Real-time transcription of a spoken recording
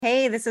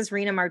Hey, this is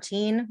Rena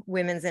Martine,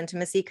 women's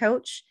intimacy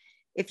coach.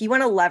 If you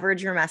want to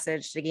leverage your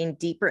message to gain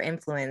deeper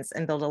influence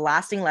and build a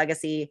lasting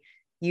legacy,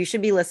 you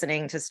should be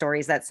listening to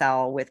Stories That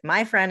Sell with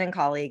my friend and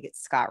colleague,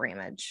 Scott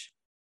Ramage.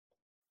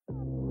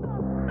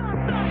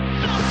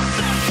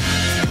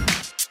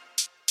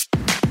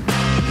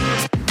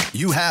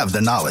 You have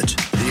the knowledge,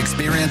 the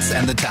experience,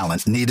 and the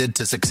talent needed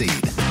to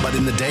succeed. But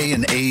in the day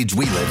and age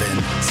we live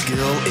in,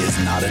 skill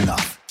is not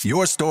enough.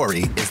 Your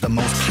story is the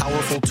most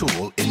powerful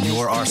tool in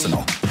your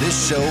arsenal.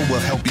 This show will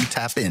help you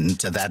tap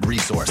into that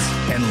resource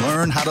and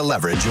learn how to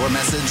leverage your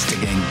message to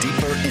gain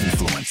deeper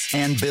influence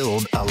and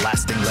build a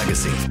lasting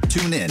legacy.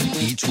 Tune in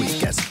each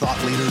week as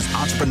thought leaders,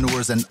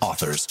 entrepreneurs, and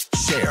authors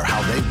share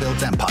how they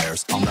built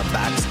empires on the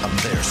backs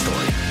of their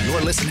story.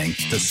 You're listening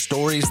to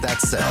Stories That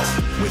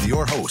Sell with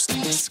your host,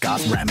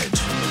 Scott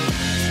Ramage.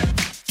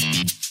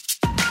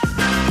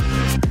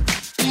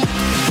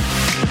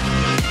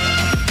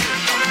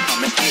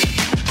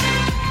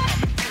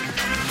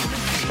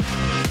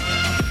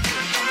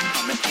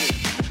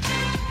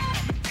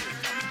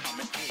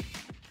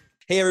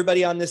 Hey,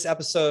 everybody. On this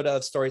episode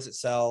of Stories That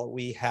Sell,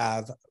 we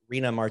have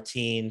Rena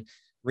Martine.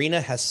 Rena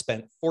has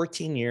spent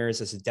 14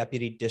 years as a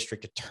deputy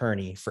district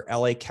attorney for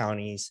LA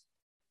County's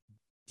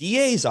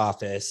DA's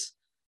office,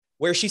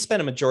 where she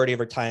spent a majority of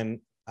her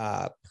time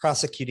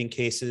prosecuting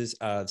cases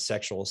of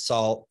sexual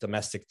assault,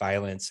 domestic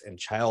violence, and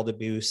child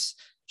abuse.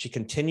 She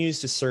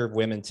continues to serve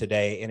women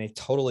today in a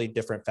totally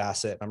different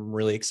facet. I'm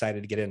really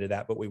excited to get into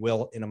that, but we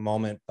will in a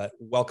moment. But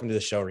welcome to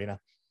the show, Rena.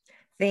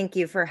 Thank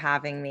you for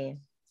having me.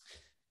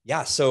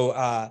 Yeah.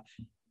 So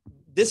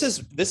this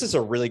is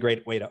a really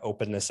great way to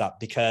open this up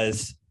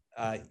because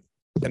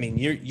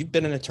you've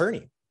been an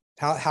attorney.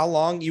 How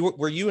long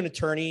were you an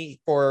attorney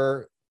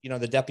for,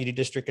 the deputy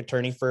district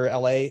attorney for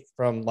LA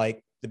from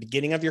like the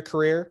beginning of your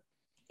career?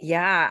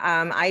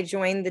 Yeah. I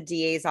joined the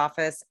DA's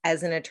office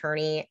as an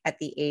attorney at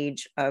the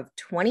age of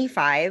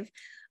 25.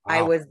 Wow.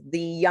 I was the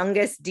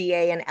youngest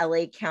DA in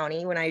LA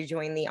County when I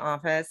joined the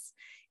office.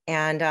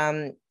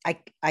 And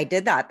I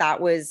did that. That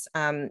was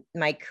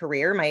my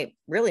career,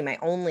 my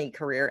only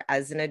career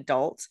as an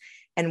adult,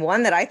 and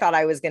one that I thought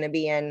I was going to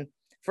be in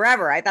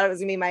forever. I thought it was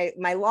going to be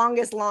my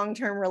longest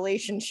long-term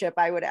relationship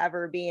I would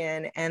ever be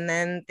in. And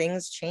then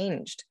things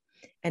changed.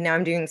 And now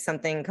I'm doing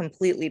something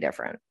completely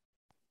different.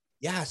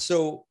 Yeah.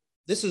 So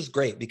this is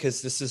great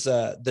because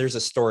there's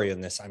a story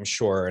in this, I'm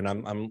sure. And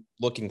I'm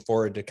looking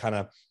forward to kind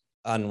of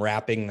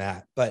unwrapping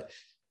that. But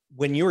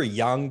when you were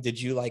young,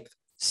 did you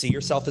see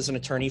yourself as an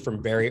attorney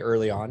from very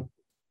early on?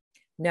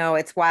 No,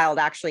 it's wild.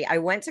 Actually, I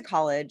went to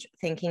college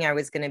thinking I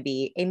was going to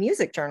be a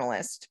music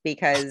journalist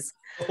because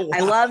wow. I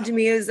loved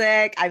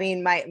music. I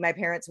mean, my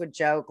parents would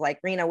joke like,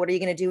 Rena, what are you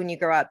going to do when you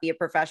grow up? Be a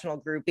professional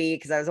groupie?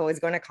 Because I was always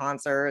going to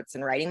concerts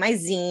and writing my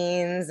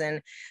zines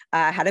and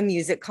had a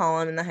music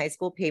column in the high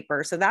school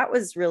paper. So that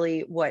was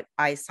really what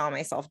I saw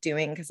myself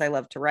doing because I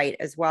love to write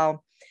as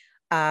well.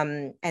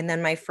 And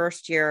then my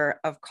first year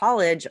of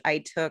college, I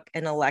took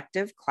an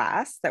elective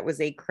class that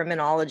was a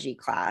criminology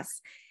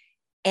class,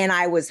 and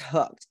I was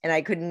hooked and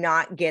I could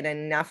not get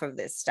enough of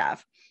this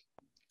stuff.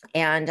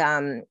 And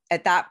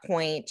at that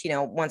point,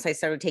 once I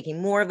started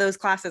taking more of those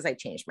classes, I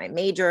changed my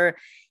major,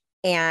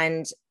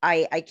 and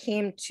I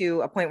came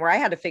to a point where I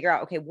had to figure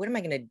out, okay, what am I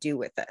going to do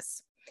with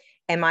this?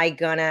 Am I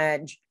going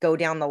to go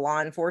down the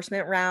law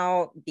enforcement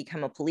route,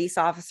 become a police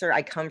officer?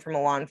 I come from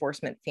a law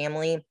enforcement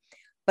family.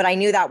 But I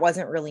knew that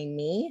wasn't really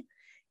me.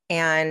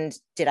 And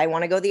did I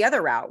want to go the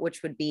other route,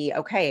 which would be,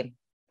 okay,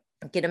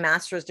 get a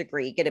master's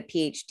degree, get a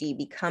PhD,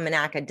 become an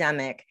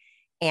academic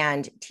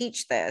and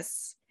teach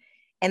this?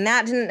 And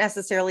that didn't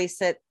necessarily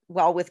sit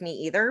well with me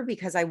either,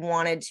 because I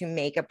wanted to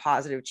make a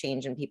positive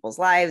change in people's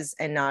lives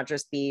and not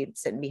just be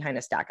sitting behind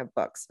a stack of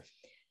books.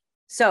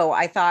 So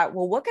I thought,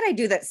 well, what could I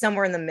do that's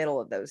somewhere in the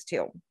middle of those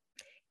two?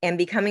 And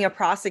becoming a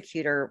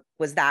prosecutor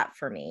was that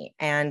for me.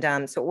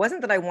 And so it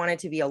wasn't that I wanted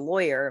to be a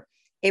lawyer.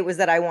 It was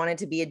that I wanted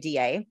to be a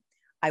DA.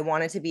 I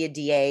wanted to be a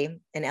DA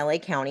in LA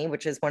County,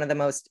 which is one of the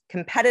most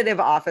competitive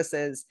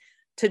offices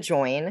to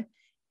join.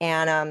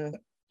 And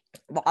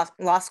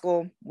law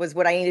school was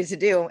what I needed to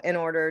do in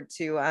order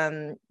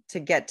to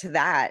get to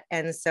that.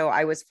 And so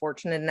I was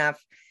fortunate enough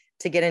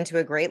to get into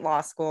a great law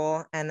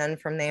school. And then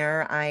from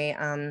there,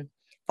 I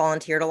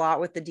volunteered a lot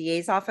with the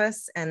DA's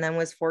office, and then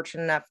was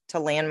fortunate enough to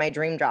land my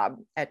dream job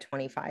at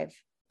 25.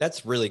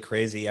 That's really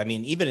crazy. I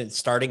mean, even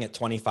starting at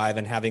 25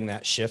 and having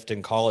that shift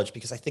in college,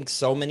 because I think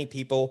so many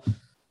people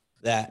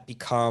that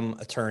become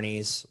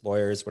attorneys,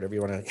 lawyers,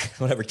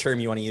 whatever term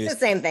you want to use. The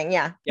same thing.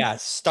 Yeah. Yeah.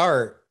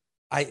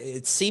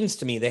 It seems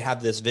to me they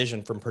have this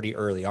vision from pretty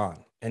early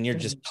on, and you're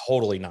just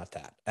totally not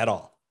that at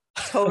all.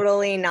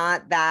 Totally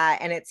not that.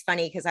 And it's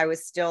funny because I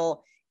was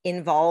still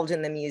involved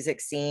in the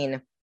music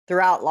scene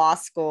throughout law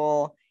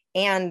school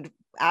and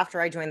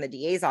after I joined the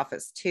DA's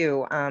office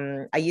too.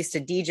 I used to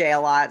DJ a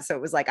lot. So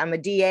it was like, I'm a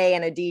DA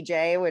and a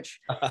DJ,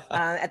 which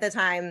at the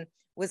time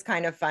was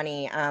kind of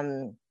funny.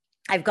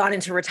 I've gone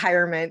into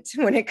retirement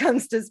when it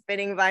comes to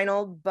spinning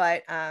vinyl,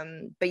 but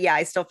yeah,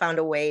 I still found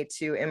a way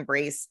to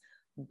embrace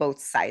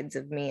both sides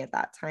of me at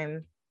that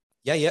time.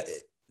 Yeah.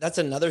 that's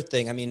another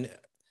thing. I mean,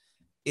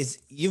 is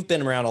you've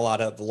been around a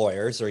lot of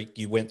lawyers, or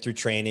you went through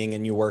training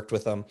and you worked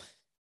with them.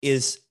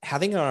 Is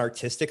having an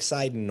artistic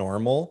side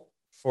normal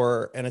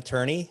for an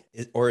attorney,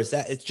 or is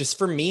that, it's just,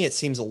 for me, it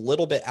seems a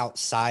little bit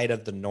outside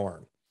of the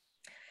norm?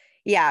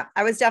 Yeah,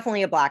 I was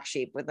definitely a black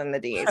sheep within the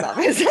DA's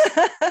office.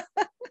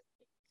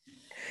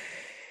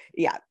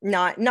 Yeah,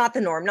 not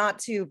the norm, not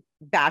to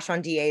bash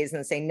on DAs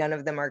and say none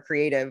of them are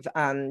creative.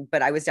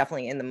 But I was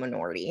definitely in the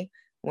minority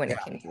when it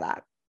came to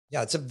that.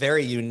 Yeah, it's a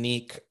very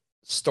unique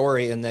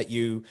story in that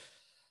you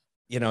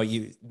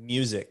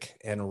music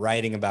and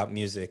writing about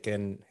music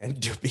and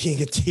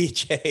being a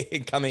DJ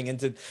and coming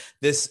into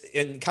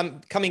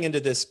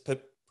this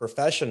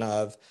profession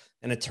of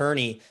an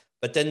attorney,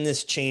 but then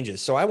this changes.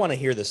 So I want to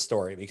hear the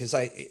story, because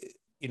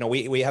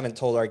we haven't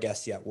told our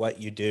guests yet what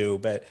you do,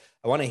 but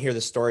I want to hear the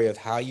story of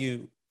how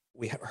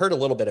we heard a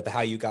little bit of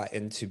how you got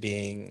into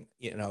being,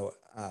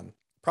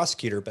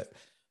 prosecutor, but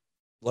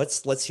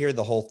let's hear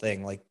the whole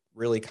thing, like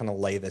really kind of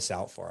lay this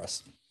out for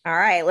us. All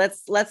right,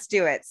 let's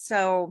do it.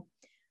 So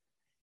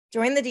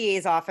joined the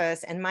DA's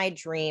office, and my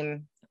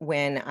dream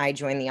when I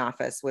joined the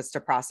office was to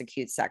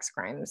prosecute sex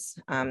crimes.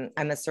 I'm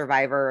a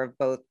survivor of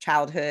both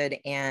childhood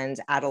and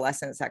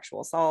adolescent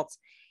sexual assault,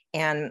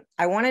 and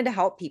I wanted to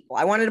help people.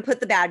 I wanted to put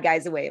the bad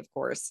guys away, of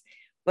course,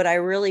 but I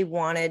really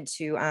wanted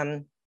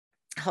to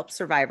help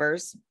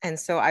survivors. And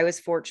so I was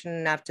fortunate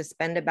enough to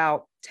spend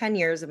about 10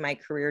 years of my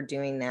career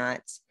doing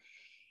that.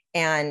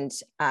 And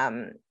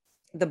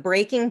the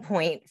breaking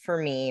point for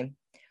me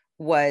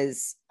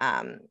was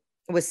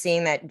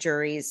seeing that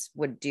juries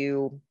would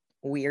do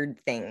weird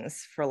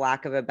things, for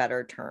lack of a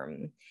better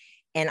term.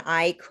 And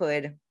I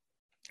could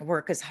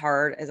work as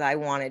hard as I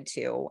wanted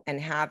to and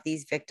have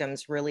these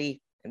victims,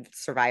 really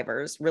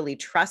survivors, really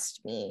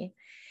trust me.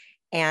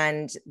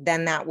 And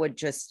then that would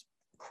just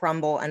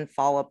crumble and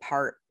fall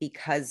apart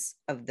because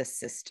of the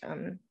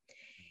system.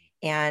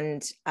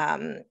 And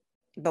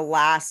the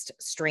last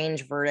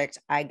strange verdict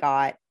I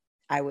got,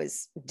 I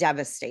was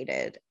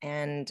devastated.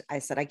 And I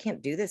said, I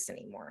can't do this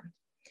anymore.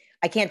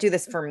 I can't do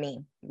this for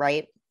me,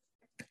 right?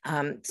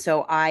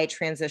 So I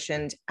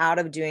transitioned out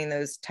of doing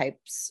those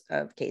types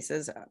of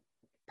cases,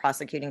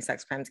 prosecuting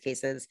sex crimes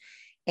cases,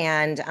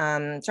 and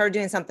started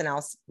doing something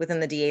else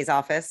within the DA's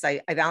office. I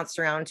bounced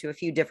around to a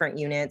few different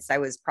units. I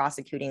was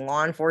prosecuting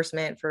law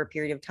enforcement for a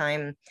period of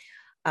time.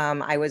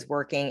 I was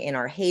working in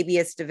our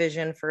habeas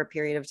division for a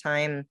period of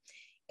time.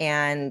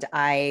 And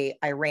I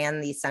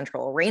ran the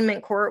Central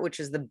Arraignment Court, which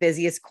is the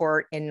busiest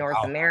court in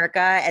North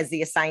America, as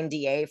the assigned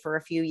DA for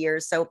a few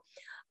years. So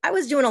I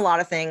was doing a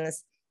lot of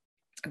things,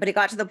 but it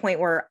got to the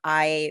point where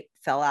I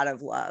fell out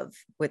of love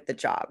with the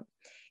job.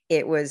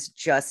 It was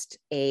just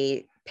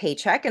a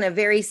paycheck, and a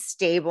very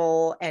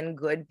stable and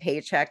good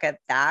paycheck at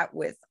that,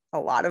 with a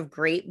lot of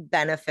great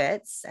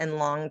benefits and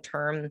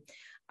long-term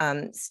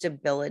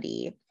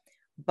stability.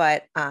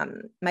 But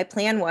my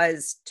plan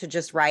was to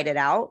just ride it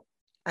out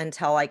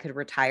until I could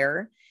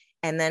retire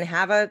and then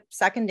have a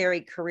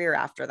secondary career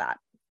after that.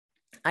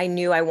 I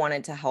knew I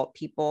wanted to help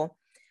people.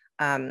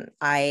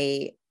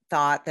 I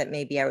thought that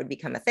maybe I would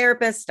become a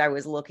therapist. I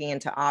was looking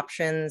into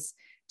options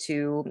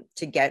to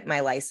get my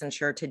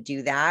licensure to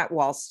do that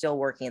while still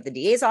working at the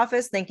DA's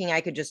office, thinking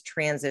I could just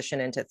transition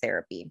into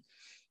therapy.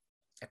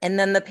 And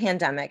then the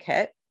pandemic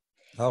hit.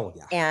 Oh,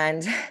 yeah.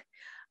 And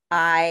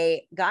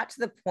I got to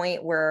the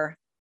point where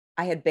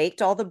I had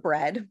baked all the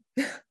bread.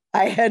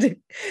 I had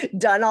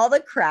done all the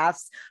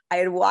crafts. I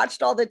had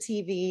watched all the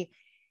TV,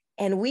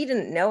 and we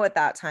didn't know at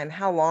that time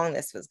how long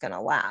this was going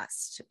to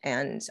last.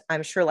 And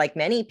I'm sure, like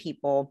many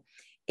people,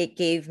 it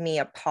gave me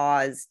a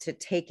pause to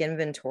take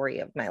inventory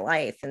of my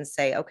life and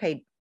say,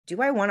 okay,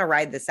 do I want to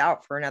ride this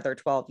out for another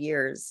 12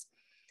 years?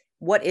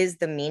 What is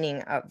the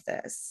meaning of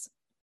this?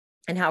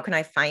 And how can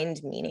I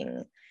find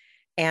meaning?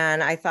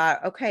 And I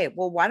thought, okay,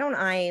 well, why don't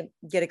I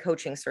get a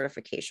coaching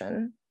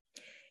certification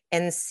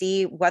and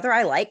see whether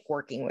I like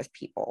working with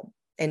people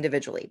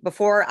individually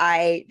before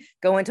I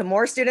go into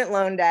more student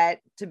loan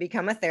debt to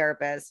become a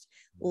therapist.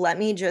 Let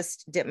me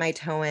just dip my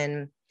toe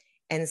in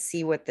and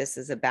see what this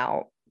is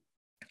about.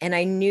 And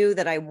I knew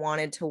that I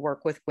wanted to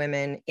work with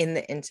women in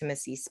the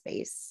intimacy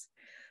space,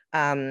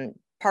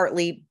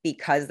 partly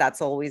because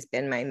that's always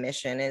been my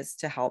mission, is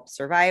to help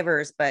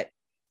survivors, but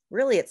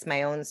really it's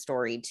my own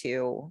story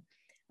too.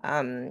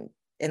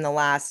 In the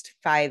last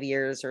 5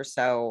 years or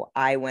so,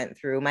 I went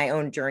through my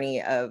own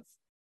journey of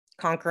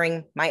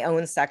conquering my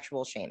own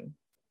sexual shame,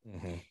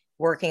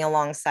 working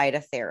alongside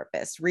a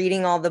therapist,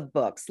 reading all the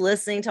books,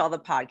 listening to all the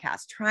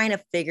podcasts, trying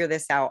to figure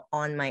this out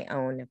on my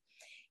own,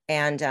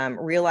 and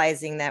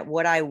realizing that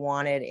what I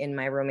wanted in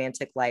my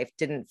romantic life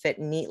didn't fit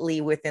neatly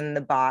within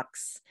the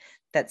box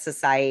that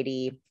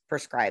society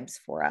prescribes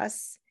for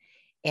us.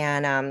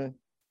 And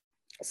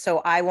so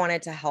I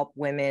wanted to help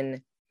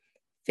women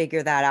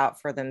figure that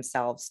out for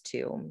themselves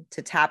too,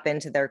 to tap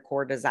into their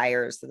core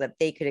desires so that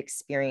they could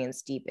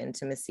experience deep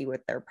intimacy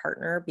with their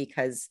partner.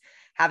 Because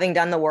having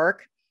done the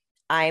work,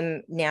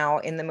 I'm now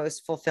in the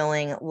most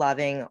fulfilling,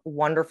 loving,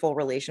 wonderful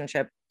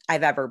relationship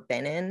I've ever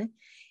been in.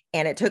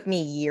 And it took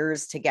me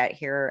years to get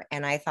here.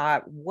 And I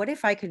thought, what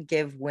if I could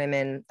give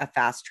women a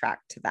fast track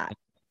to that?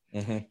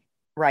 Mm-hmm.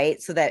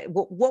 Right. So that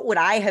what would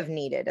I have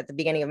needed at the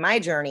beginning of my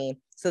journey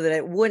so that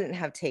it wouldn't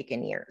have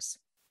taken years?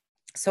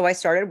 So I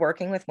started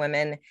working with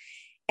women,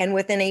 and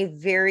within a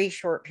very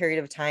short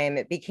period of time,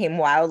 it became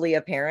wildly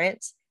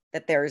apparent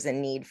that there's a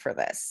need for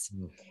this.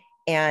 Mm.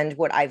 And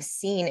what I've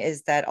seen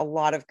is that a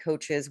lot of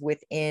coaches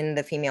within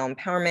the female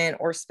empowerment,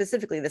 or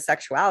specifically the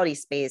sexuality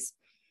space,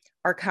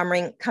 are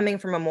coming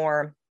from a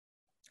more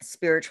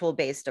spiritual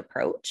based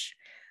approach,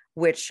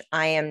 which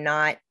I am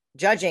not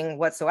judging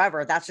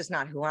whatsoever. That's just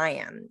not who I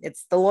am.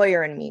 It's the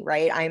lawyer in me,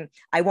 right?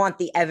 I want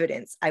the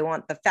evidence. I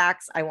want the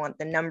facts. I want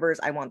the numbers.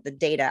 I want the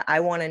data. I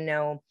want to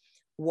know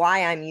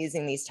why I'm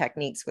using these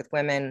techniques with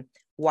women,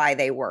 why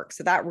they work.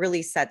 So that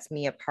really sets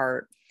me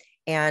apart.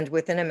 And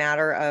within a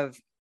matter of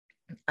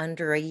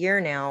under a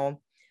year now,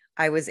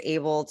 I was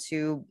able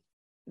to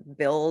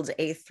build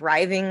a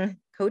thriving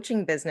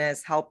coaching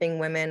business, helping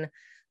women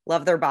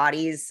love their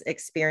bodies,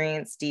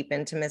 experience deep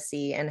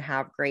intimacy, and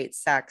have great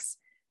sex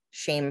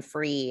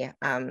shame-free.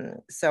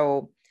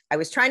 So I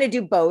was trying to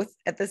do both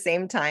at the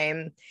same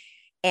time.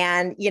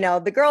 And,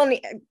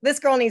 this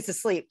girl needs to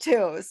sleep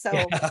too.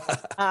 So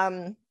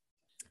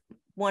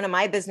one of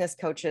my business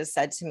coaches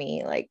said to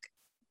me, like,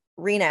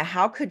 Rena,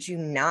 how could you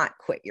not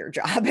quit your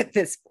job at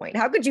this point?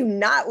 How could you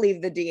not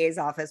leave the DA's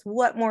office?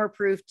 What more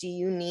proof do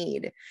you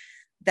need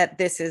that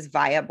this is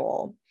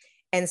viable?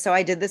 And so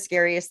I did the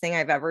scariest thing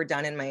I've ever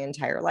done in my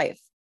entire life,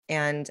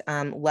 and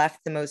left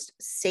the most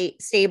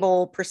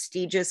stable,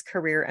 prestigious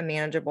career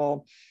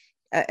imaginable.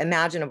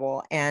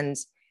 And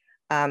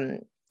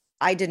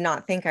I did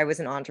not think I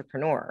was an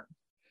entrepreneur.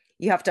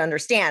 You have to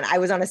understand, I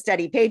was on a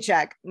steady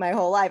paycheck my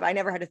whole life. I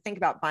never had to think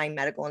about buying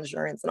medical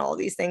insurance and all of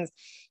these things.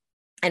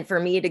 And for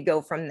me to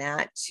go from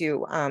that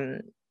to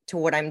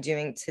what I'm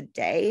doing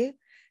today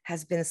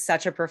has been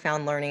such a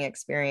profound learning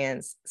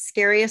experience.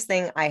 Scariest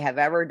thing I have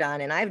ever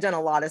done. And I've done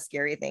a lot of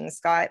scary things,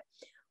 Scott,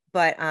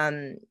 but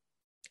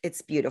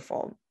it's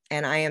beautiful.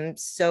 And I am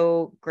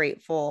so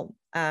grateful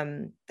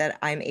that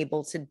I'm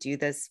able to do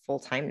this full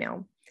time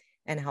now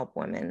and help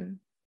women.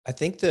 I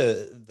think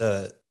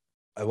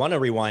I want to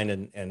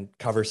rewind and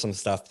cover some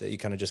stuff that you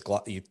kind of just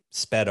you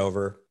sped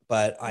over,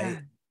 but yeah.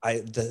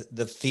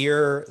 The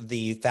fear,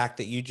 the fact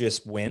that you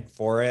just went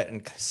for it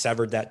and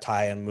severed that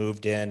tie and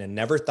moved in and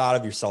never thought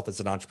of yourself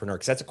as an entrepreneur,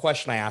 because that's a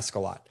question I ask a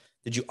lot.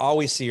 Did you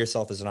always see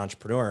yourself as an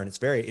entrepreneur? And it's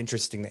very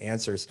interesting, the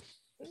answers.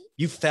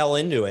 You fell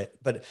into it,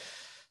 but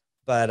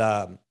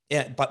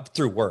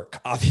through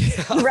work,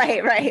 obviously.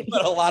 Right.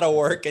 But a lot of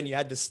work, and you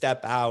had to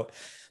step out.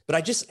 But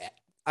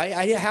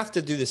I have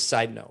to do this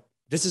side note.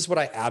 This is what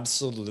I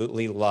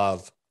absolutely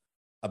love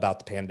about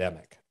the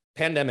pandemic.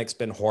 Pandemic's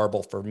been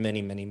horrible for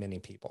many, many, many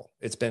people.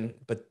 It's been,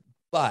 but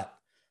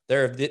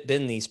there have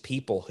been these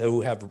people who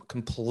have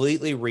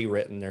completely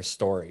rewritten their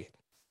story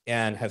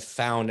and have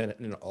found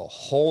a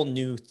whole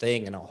new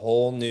thing and a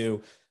whole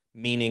new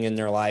meaning in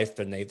their life.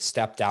 And they've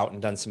stepped out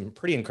and done some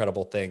pretty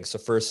incredible things. So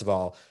first of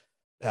all,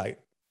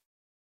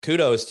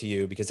 kudos to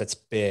you, because that's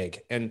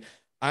big. And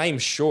I'm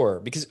sure,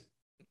 because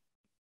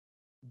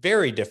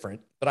very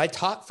different, but I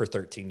taught for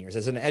 13 years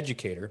as an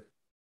educator.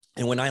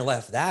 And when I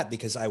left that,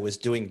 because I was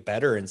doing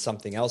better in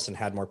something else and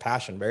had more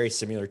passion, very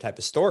similar type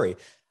of story,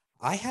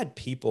 I had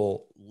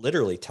people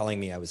literally telling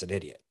me I was an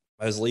idiot.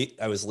 I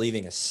was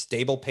leaving a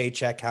stable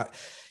paycheck.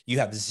 You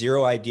have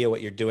zero idea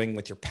what you're doing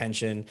with your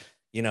pension.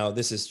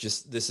 This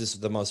is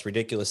the most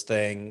ridiculous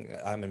thing.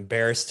 I'm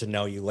embarrassed to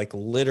know you. Like,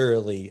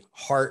 literally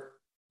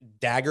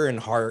dagger in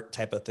heart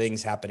type of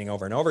things happening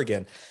over and over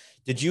again.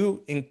 Did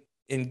you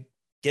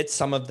get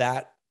some of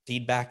that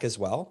feedback as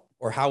well?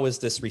 Or how was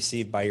this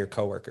received by your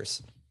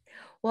coworkers?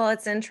 Well,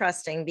 it's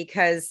interesting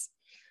because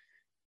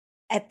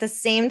at the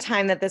same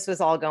time that this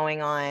was all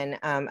going on,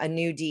 a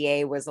new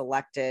DA was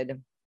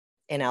elected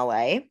in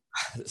LA.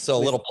 So a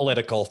little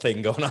political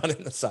thing going on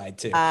in the side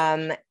too.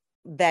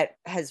 That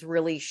has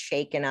really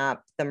shaken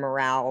up the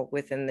morale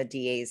within the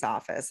DA's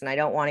office. And I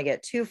don't want to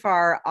get too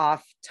far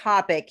off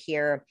topic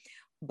here,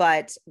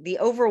 but the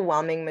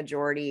overwhelming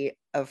majority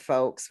of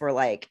folks were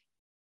like,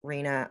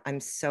 Rena, I'm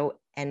so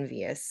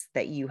envious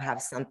that you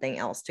have something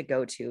else to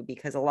go to,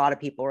 because a lot of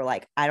people were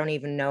like, I don't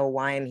even know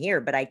why I'm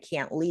here, but I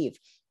can't leave.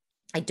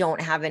 I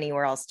don't have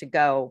anywhere else to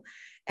go.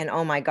 And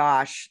oh my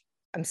gosh,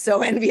 I'm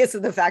so envious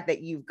of the fact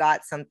that you've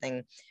got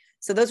something.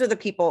 So those are the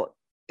people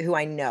who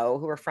I know,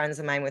 who are friends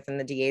of mine within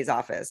the DA's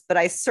office. But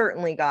I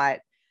certainly got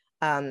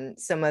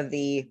some of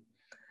the,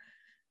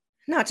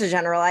 not to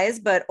generalize,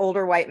 but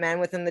older white men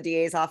within the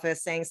DA's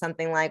office saying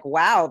something like,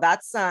 wow,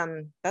 that's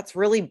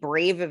really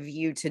brave of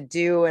you to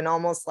do. And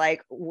almost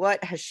like,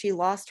 what, has she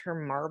lost her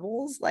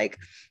marbles? Like,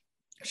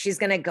 she's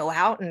going to go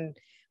out and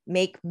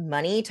make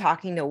money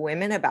talking to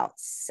women about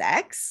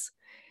sex.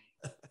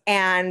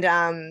 And,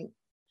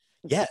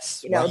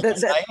 yes,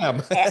 I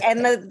am.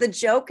 And the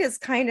joke is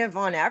kind of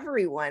on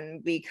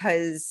everyone,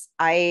 because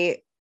I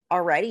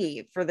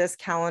already for this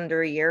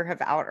calendar year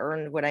have out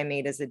earned what I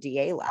made as a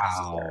DA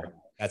last year.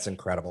 That's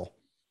incredible.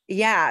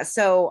 Yeah.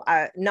 So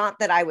not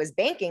that I was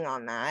banking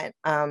on that.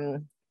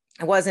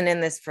 I wasn't in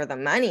this for the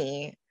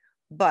money,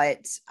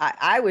 but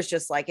I was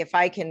just like, if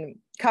I can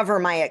cover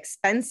my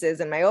expenses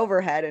and my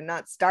overhead and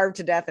not starve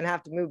to death and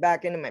have to move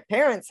back into my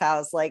parents'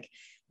 house, like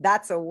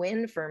that's a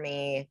win for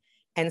me.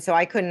 And so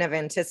I couldn't have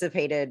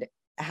anticipated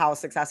how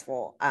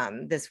successful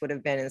this would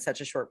have been in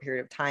such a short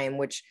period of time,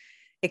 which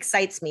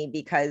excites me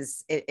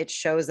because it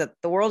shows that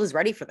the world is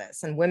ready for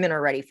this and women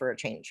are ready for a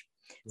change.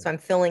 Yeah. So I'm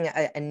filling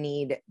a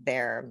need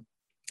there.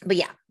 But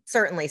yeah,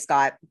 certainly,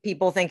 Scott,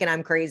 people thinking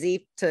I'm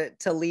crazy to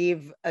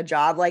leave a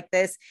job like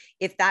this.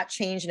 If that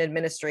change in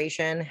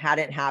administration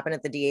hadn't happened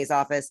at the DA's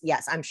office,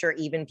 yes, I'm sure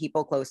even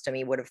people close to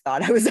me would have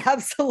thought I was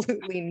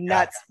absolutely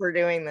nuts for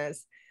doing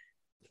this.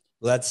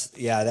 Well,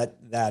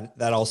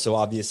 that also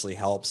obviously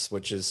helps,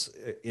 which is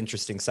an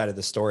interesting side of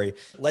the story.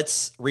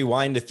 Let's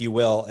rewind, if you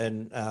will.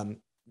 And,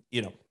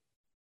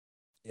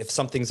 if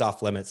something's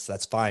off limits,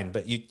 that's fine.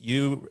 But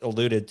you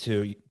alluded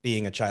to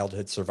being a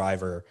childhood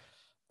survivor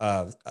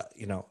of,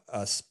 sexual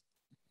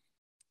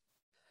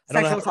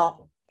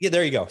assault. Yeah,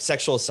 there you go.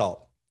 Sexual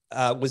assault.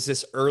 Was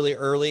this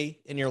early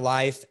in your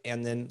life?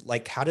 And then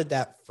like, how did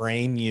that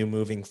frame you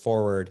moving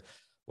forward?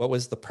 What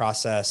was the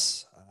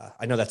process?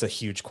 I know that's a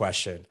huge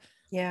question.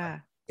 Yeah.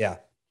 Yeah.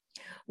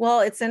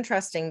 Well, it's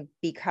interesting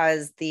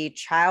because the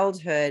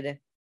childhood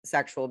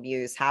sexual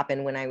abuse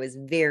happened when I was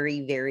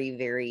very, very,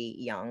 very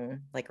young,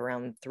 like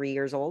around 3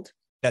 years old.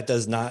 That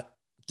does not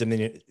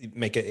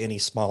make it any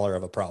smaller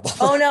of a problem.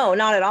 Oh, no,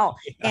 not at all.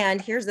 Yeah. And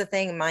here's the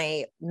thing,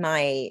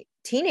 my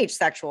teenage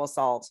sexual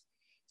assault,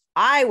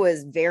 I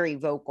was very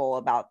vocal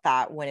about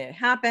that when it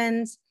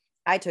happened.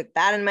 I took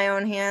that in my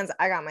own hands.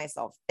 I got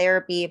myself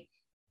therapy.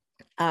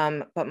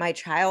 But my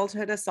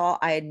childhood assault,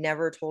 I had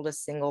never told a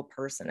single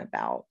person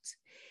about.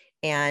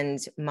 And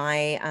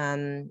my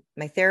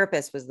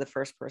therapist was the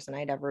first person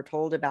I'd ever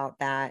told about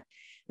that. I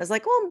was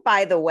like, well,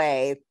 by the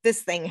way,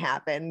 this thing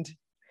happened.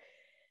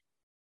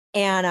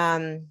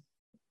 And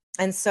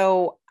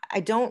so I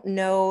don't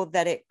know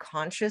that it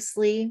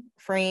consciously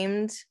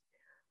framed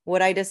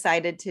what I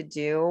decided to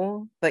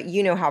do, but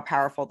you know how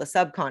powerful the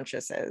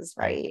subconscious is,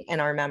 right? And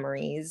our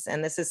memories.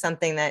 And this is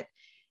something that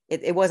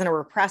it wasn't a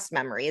repressed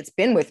memory. It's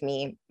been with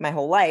me my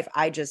whole life.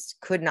 I just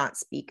could not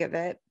speak of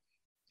it.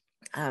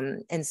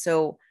 And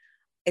so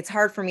it's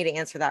hard for me to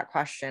answer that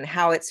question,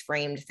 how it's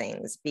framed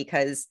things,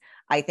 because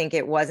I think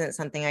it wasn't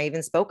something I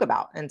even spoke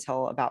about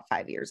until about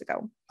 5 years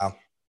ago. Wow.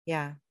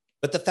 Yeah.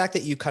 But the fact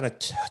that you kind of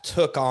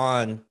took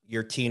on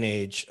your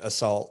teenage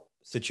assault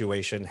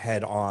situation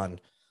head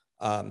on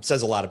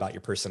says a lot about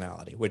your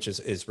personality, which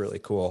is really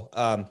cool.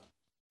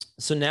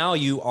 So now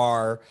you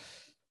are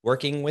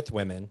working with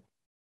women,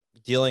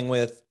 dealing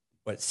with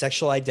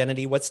sexual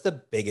identity. What's the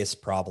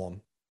biggest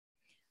problem?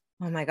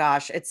 Oh my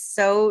gosh, it's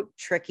so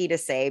tricky to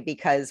say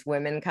because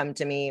women come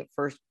to me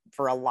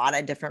for a lot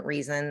of different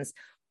reasons,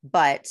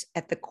 but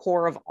at the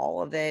core of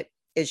all of it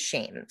is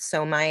shame.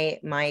 So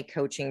my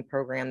coaching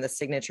program, the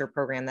signature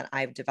program that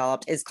I've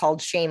developed, is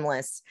called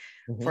Shameless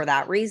for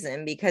that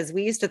reason, because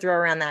we used to throw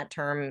around that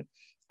term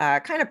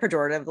kind of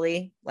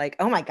pejoratively, like,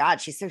 oh my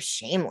God, she's so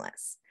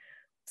shameless.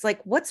 It's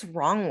like, what's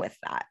wrong with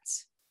that?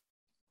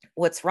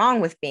 What's wrong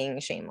with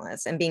being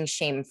shameless and being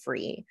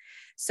shame-free?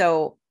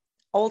 So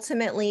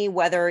ultimately,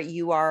 whether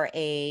you are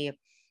a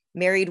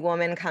married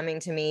woman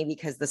coming to me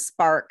because the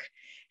spark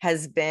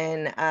has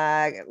been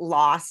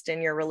lost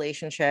in your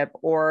relationship,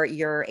 or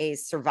you're a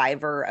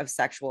survivor of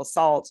sexual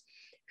assault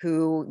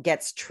who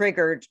gets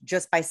triggered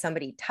just by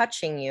somebody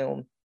touching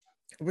you,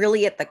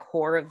 really at the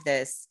core of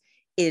this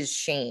is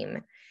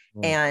shame.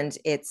 And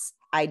it's,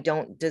 I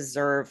don't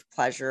deserve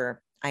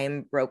pleasure. I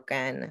am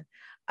broken.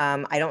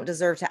 I don't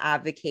deserve to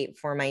advocate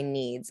for my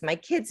needs. My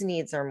kids'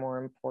 needs are more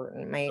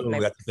important.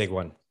 That's a big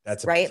one.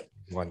 That's a right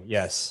big one.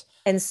 Yes.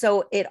 And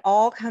so it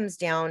all comes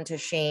down to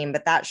shame,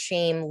 but that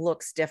shame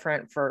looks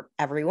different for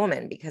every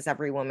woman because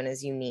every woman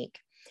is unique.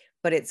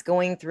 But it's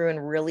going through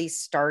and really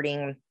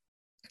starting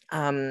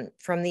from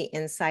the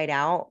inside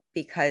out,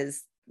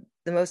 because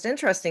the most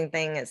interesting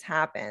thing has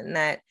happened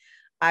that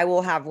I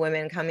will have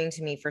women coming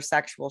to me for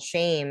sexual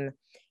shame.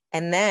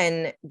 And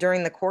then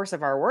during the course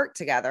of our work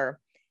together,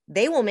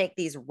 they will make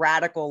these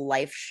radical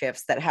life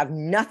shifts that have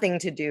nothing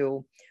to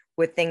do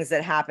with things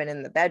that happen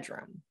in the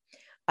bedroom.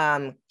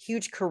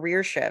 Huge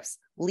career shifts,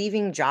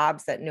 leaving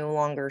jobs that no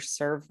longer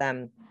serve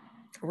them,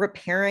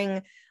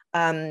 repairing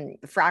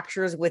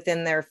fractures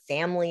within their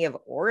family of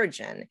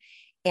origin.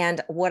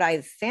 And what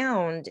I've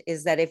found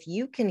is that if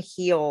you can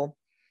heal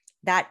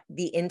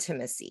the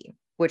intimacy,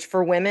 which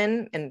for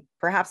women and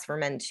perhaps for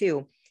men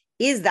too,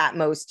 is that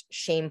most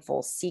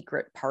shameful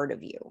secret part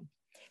of you.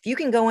 If you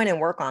can go in and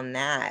work on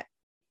that,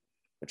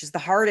 which is the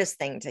hardest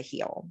thing to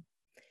heal,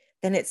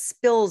 then it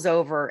spills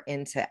over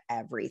into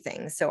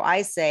everything. So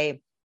I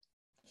say,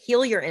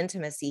 heal your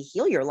intimacy,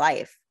 heal your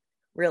life,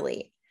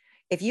 really.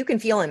 If you can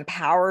feel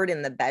empowered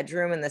in the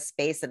bedroom, in the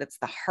space that it's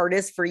the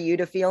hardest for you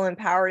to feel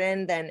empowered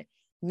in, then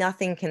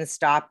nothing can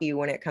stop you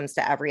when it comes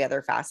to every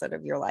other facet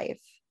of your life.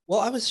 Well,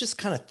 I was just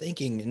kind of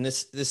thinking, and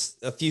this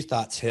a few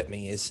thoughts hit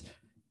me, is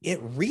it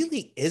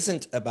really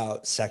isn't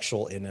about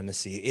sexual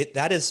intimacy.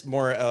 That is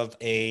more of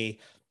a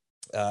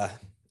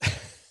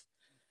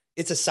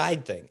it's a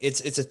side thing.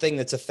 It's a thing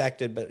that's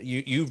affected, but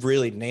you've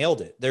really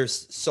nailed it.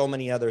 There's so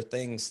many other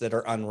things that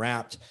are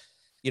unwrapped.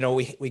 You know,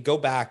 we go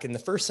back, and the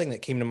first thing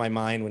that came to my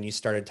mind when you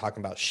started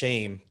talking about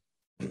shame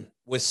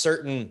was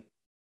certain,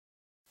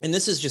 and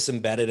this is just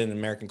embedded in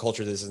American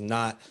culture. This is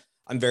not,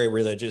 I'm very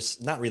religious,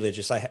 not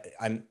religious. I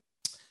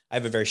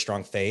have a very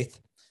strong faith,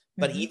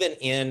 but even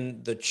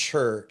in the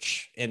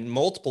church, in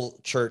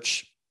multiple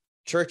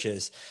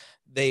churches,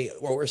 they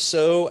were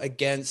so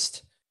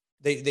against,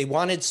 they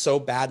wanted so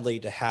badly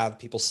to have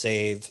people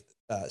save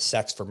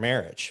sex for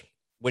marriage,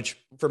 which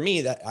for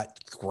me, that's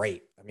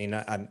great. I mean,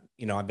 I'm,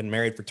 you know, I've been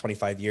married for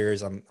 25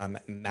 years. I'm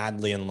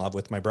madly in love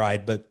with my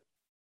bride, but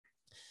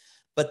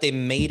they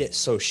made it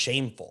so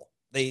shameful.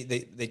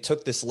 They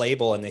took this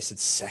label and they said,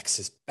 sex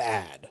is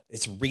bad.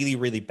 It's really,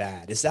 really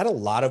bad. Is that a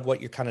lot of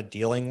what you're kind of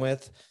dealing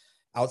with?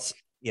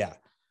 Yeah.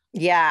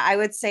 Yeah. I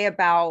would say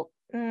about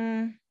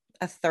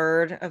a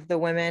third of the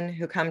women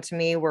who come to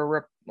me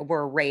were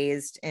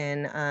raised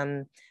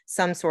in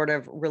some sort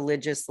of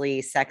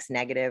religiously sex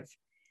negative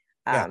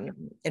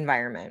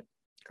environment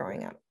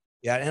growing up.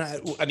 Yeah.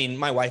 And I mean,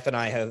 my wife and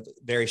I have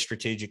very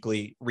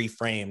strategically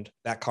reframed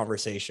that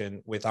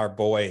conversation with our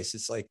boys.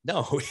 It's like,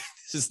 no,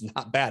 this is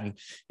not bad. And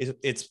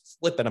it's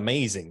flipping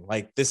amazing.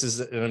 Like, this is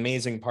an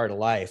amazing part of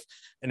life.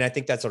 And I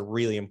think that's a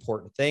really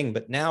important thing.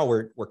 But now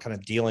we're kind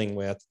of dealing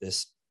with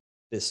this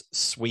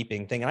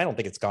sweeping thing. And I don't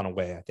think it's gone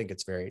away. I think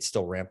it's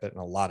still rampant in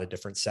a lot of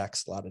different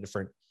sex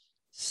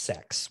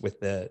with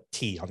the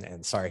T on the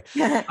end. Sorry.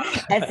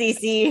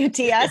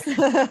 SECTS.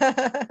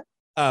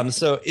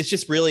 So it's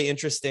just really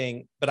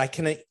interesting, but I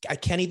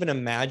can't even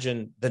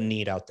imagine the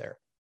need out there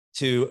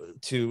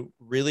to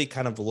really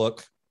kind of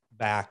look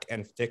back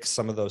and fix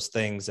some of those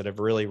things that have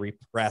really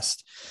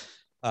repressed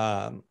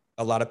a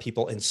lot of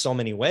people in so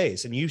many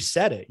ways. And you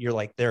said it, you're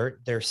like,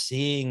 they're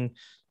seeing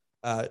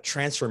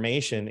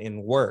transformation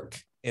in work,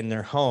 in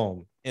their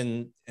home,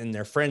 in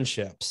their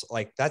friendships.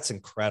 Like, that's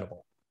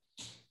incredible.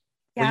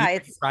 Yeah. Were you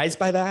surprised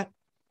by that?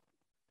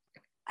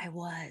 I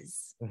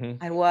was.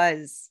 Mm-hmm. I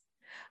was.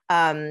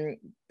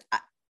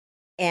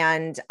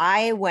 And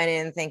I went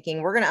in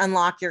thinking, we're going to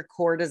unlock your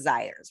core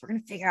desires. We're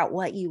going to figure out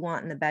what you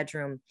want in the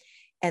bedroom.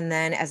 And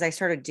then as I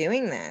started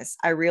doing this,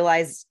 I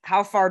realized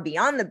how far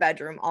beyond the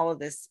bedroom all of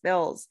this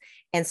spills.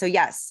 And so,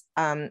 yes,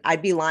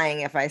 I'd be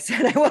lying if I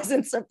said I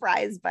wasn't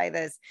surprised by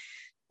this,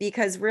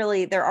 because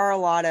really there are a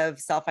lot of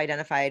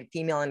self-identified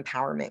female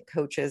empowerment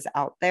coaches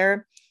out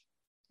there.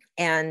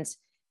 And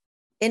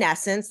in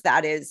essence,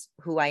 that is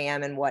who I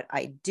am and what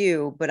I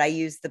do, but I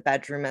use the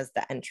bedroom as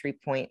the entry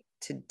point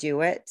to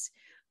do it.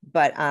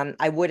 But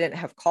I wouldn't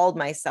have called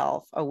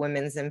myself a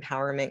women's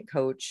empowerment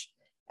coach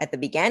at the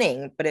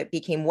beginning, but it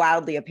became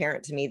wildly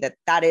apparent to me that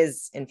that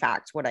is, in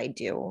fact, what I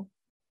do.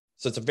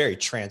 So it's a very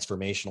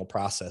transformational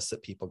process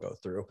that people go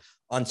through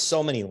on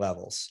so many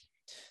levels.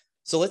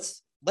 So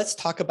let's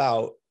talk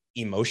about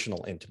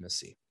emotional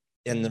intimacy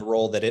and the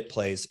role that it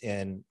plays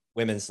in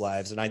women's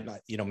lives. And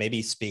I,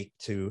 maybe speak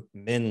to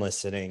men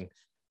listening,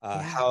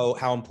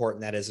 how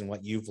important that is and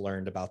what you've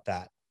learned about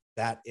that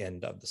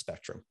end of the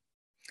spectrum.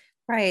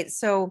 Right.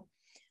 So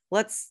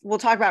we'll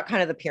talk about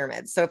kind of the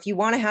pyramid. So if you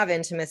want to have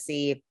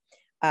intimacy,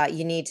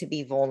 you need to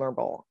be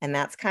vulnerable. And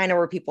that's kind of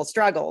where people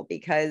struggle,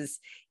 because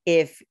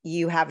if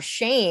you have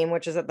shame,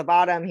 which is at the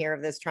bottom here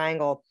of this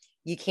triangle,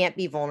 you can't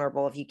be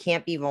vulnerable. If you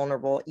can't be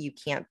vulnerable, you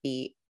can't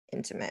be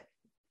intimate.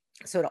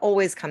 So it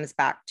always comes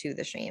back to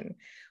the shame.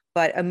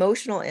 But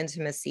emotional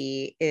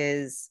intimacy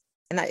is,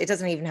 and that it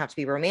doesn't even have to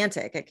be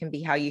romantic. It can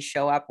be how you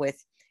show up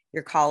with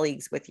your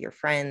colleagues, with your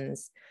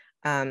friends,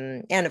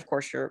 and of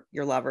course your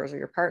lovers or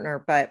your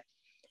partner. But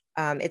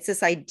it's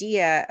this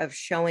idea of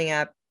showing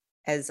up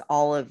as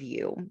all of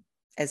you,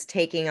 as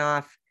taking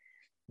off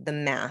the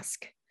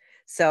mask.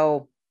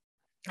 So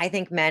I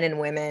think men and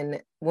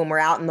women, when we're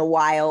out in the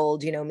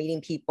wild,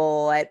 meeting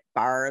people at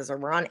bars, or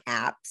we're on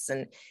apps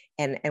and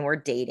we're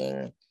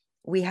dating,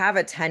 we have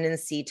a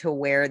tendency to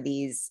wear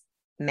these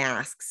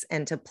masks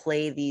and to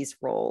play these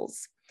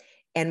roles.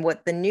 And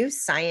what the new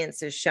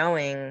science is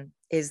showing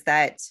is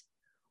that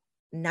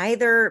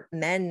neither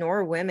men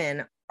nor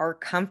women are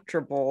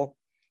comfortable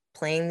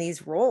playing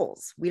these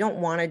roles. We don't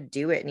want to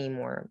do it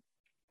anymore.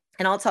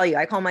 And I'll tell you,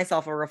 I call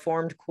myself a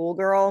reformed cool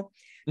girl,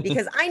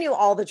 because I knew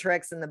all the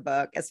tricks in the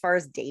book as far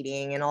as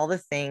dating and all the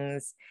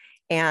things.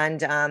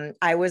 And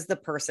I was the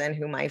person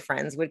who my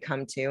friends would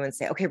come to and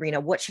say, okay, Rena,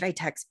 what should I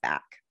text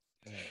back?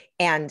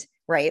 And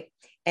right.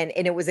 And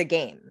it was a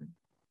game.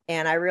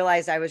 And I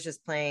realized I was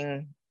just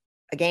playing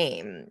a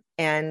game.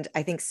 And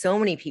I think so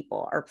many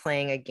people are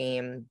playing a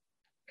game.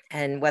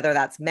 And whether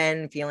that's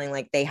men feeling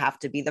like they have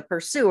to be the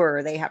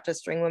pursuer, they have to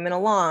string women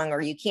along,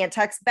 or you can't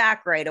text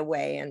back right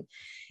away,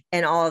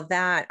 and all of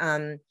that.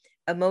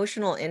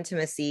 Emotional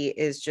intimacy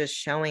is just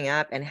showing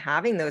up and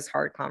having those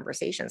hard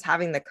conversations,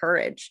 having the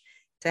courage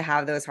to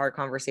have those hard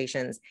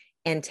conversations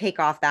and take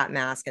off that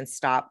mask and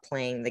stop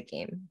playing the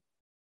game.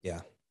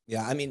 Yeah.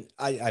 Yeah. I mean,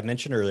 I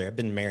mentioned earlier, I've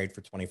been married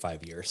for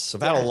 25 years. So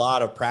I've had a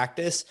lot of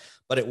practice,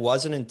 but it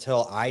wasn't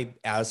until I,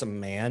 as a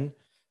man,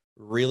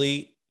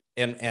 really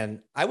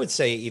And I would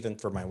say, even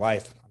for my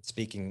wife, I'm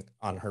speaking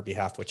on her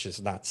behalf, which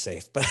is not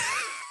safe, but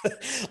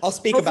I'll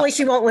speak Hopefully about,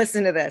 she won't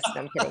listen to this.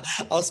 No, I'm kidding.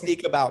 I'll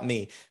speak about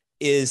me,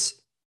 is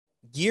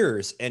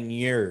years and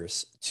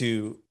years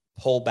to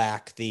pull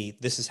back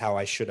this is how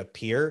I should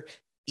appear,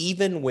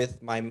 even with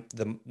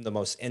the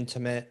most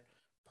intimate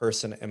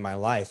person in my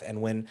life.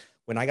 And when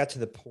I got to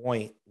the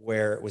point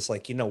where it was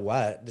like, you know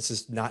what, this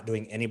is not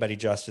doing anybody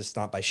justice,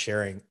 not by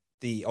sharing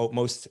the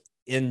most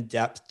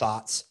in-depth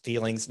thoughts,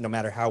 feelings, no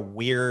matter how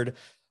weird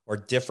or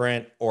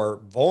different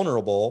or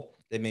vulnerable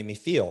they made me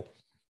feel.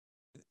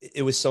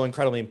 It was so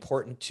incredibly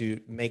important to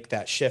make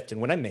that shift.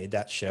 And when I made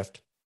that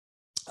shift,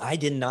 I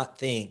did not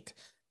think,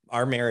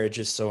 our marriage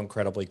is so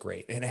incredibly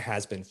great, and it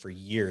has been for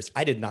years.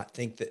 I did not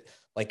think that,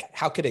 like,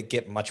 how could it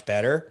get much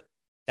better?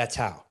 That's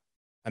how.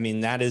 I mean,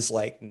 that is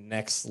like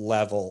next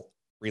level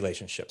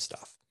relationship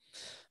stuff.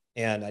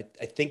 And I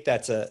think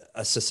that's a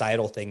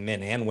societal thing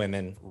men and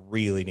women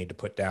really need to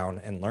put down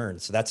and learn.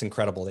 So that's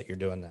incredible that you're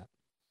doing that.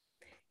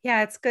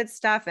 Yeah, it's good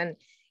stuff. And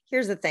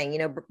here's the thing,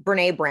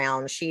 Brene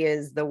Brown, she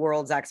is the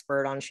world's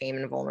expert on shame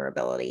and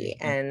vulnerability.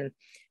 Mm-hmm. And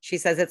she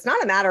says, it's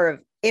not a matter of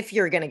if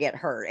you're going to get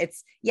hurt.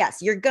 It's yes,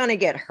 you're going to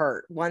get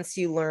hurt once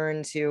you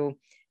learn to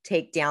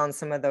take down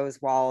some of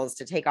those walls,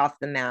 to take off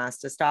the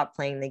mask, to stop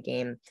playing the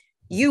game.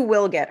 You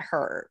will get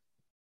hurt,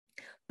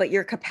 but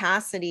your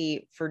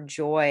capacity for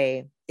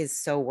joy is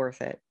so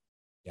worth it.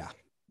 Yeah.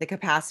 The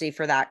capacity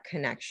for that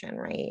connection.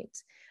 Right.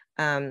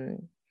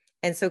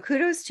 And so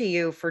kudos to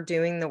you for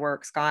doing the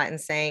work, Scott, and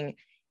saying,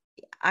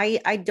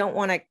 I don't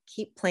want to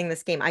keep playing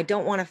this game. I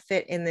don't want to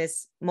fit in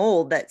this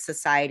mold that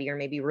society or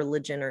maybe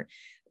religion or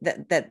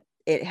that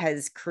it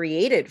has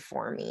created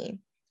for me.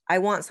 I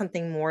want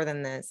something more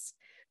than this,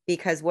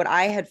 because what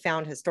I had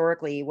found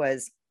historically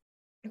was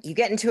you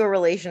get into a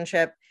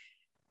relationship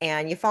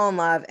and you fall in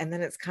love, and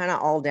then it's kind of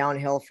all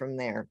downhill from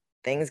there.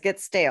 Things get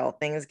stale,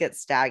 things get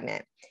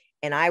stagnant.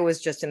 And I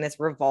was just in this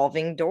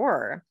revolving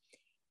door.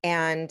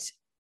 And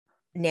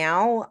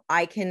now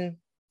I can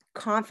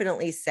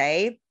confidently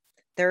say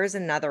there is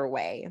another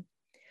way.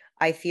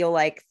 I feel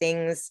like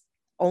things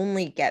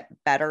only get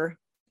better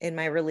in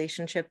my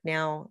relationship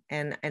now.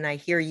 And I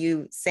hear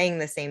you saying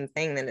the same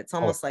thing, that it's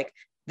almost like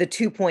the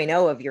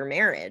 2.0 of your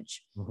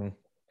marriage. Mm-hmm.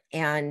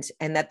 And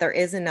that there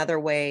is another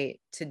way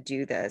to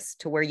do this,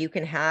 to where you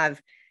can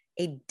have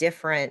a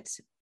different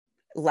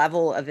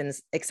level of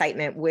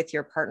excitement with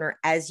your partner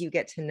as you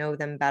get to know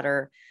them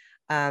better.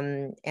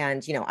 And,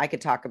 I could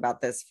talk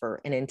about this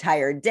for an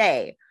entire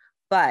day,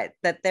 but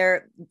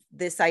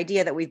this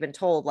idea that we've been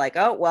told, like,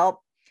 oh,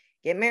 well,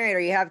 get married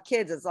or you have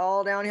kids, it's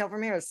all downhill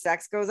from here.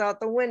 Sex goes out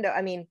the window.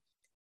 I mean,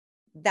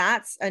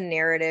 that's a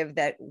narrative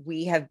that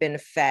we have been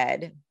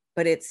fed,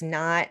 but it's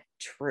not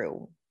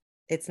true.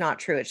 It's not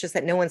true. It's just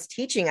that no one's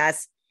teaching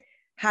us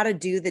how to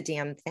do the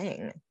damn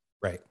thing.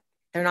 Right.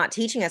 They're not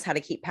teaching us how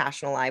to keep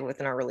passion alive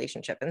within our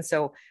relationship. And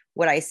so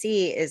what I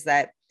see is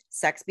that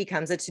sex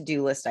becomes a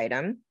to-do list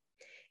item.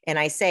 And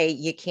I say,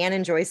 you can't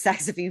enjoy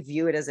sex if you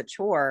view it as a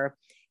chore.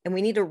 And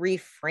we need to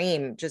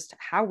reframe just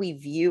how we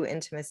view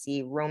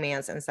intimacy,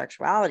 romance, and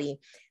sexuality,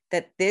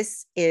 that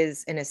this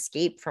is an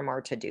escape from our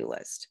to-do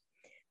list.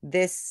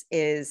 This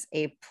is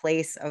a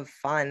place of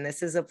fun.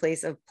 This is a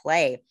place of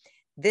play.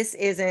 This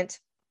isn't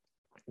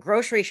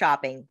grocery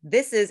shopping.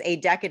 This is a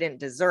decadent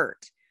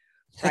dessert,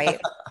 right?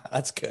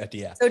 That's good.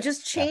 Yeah. So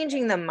just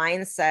changing the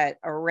mindset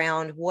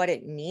around what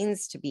it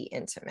means to be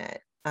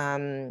intimate.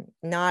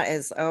 Not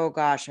as, oh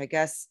gosh, I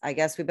guess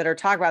we better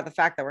talk about the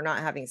fact that we're not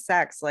having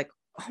sex. Like,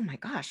 oh my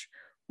gosh,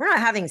 we're not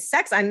having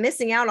sex. I'm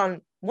missing out on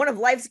one of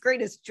life's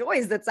greatest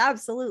joys that's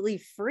absolutely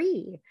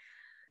free.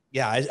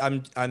 Yeah.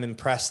 I'm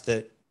impressed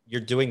that you're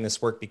doing this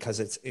work,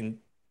 because it's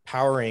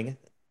empowering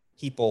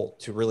people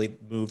to really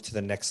move to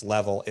the next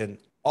level in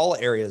all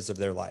areas of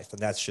their life.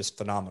 And that's just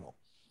phenomenal.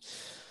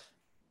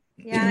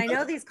 Yeah. I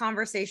know these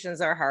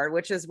conversations are hard,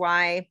 which is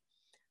why,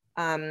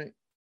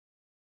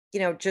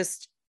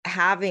 just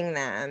having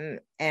them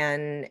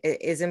and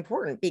it is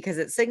important, because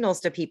it signals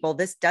to people,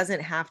 this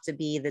doesn't have to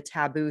be the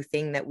taboo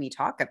thing that we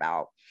talk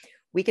about.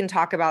 We can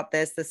talk about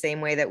this the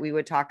same way that we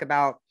would talk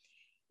about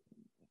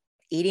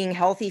eating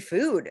healthy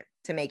food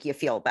to make you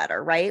feel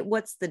better, right?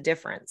 What's the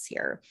difference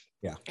here?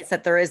 Yeah. It's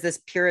that there is this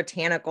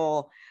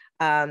puritanical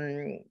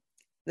mindset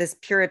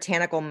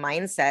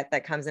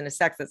that comes into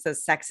sex that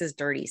says sex is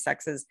dirty,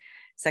 sex is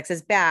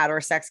bad,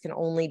 or sex can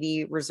only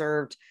be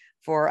reserved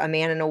for a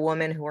man and a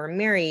woman who are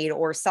married,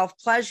 or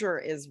self-pleasure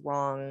is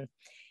wrong.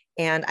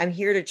 And I'm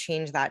here to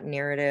change that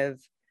narrative,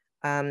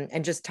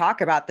 and just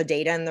talk about the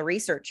data and the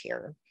research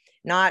here.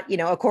 Not,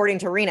 according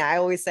to Rena. I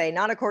always say,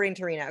 not according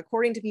to Rena,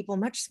 according to people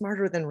much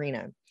smarter than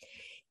Rena.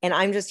 And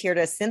I'm just here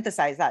to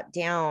synthesize that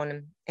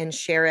down and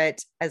share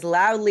it as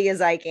loudly as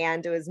I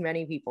can to as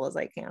many people as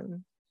I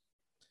can.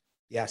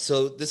 Yeah.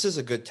 So this is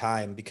a good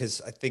time,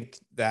 because I think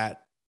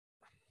that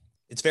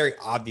it's very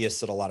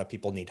obvious that a lot of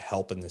people need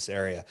help in this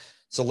area.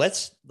 So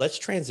let's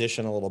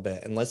transition a little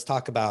bit, and let's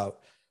talk about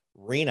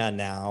Rena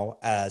now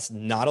as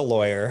not a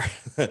lawyer,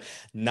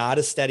 not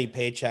a steady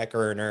paycheck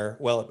earner.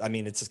 Well, I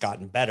mean, it's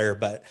gotten better,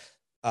 but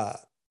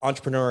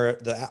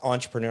the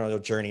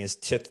entrepreneurial journey is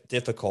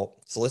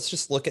difficult. So let's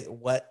just look at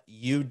what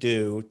you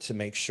do to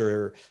make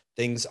sure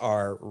things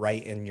are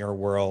right in your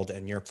world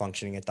and you're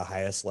functioning at the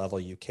highest level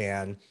you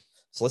can.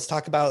 So let's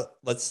talk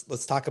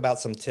about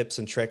some tips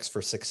and tricks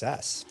for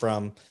success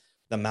from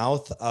the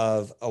mouth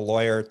of a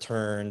lawyer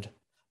turned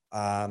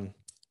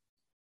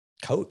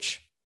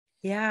coach.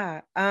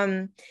 Yeah.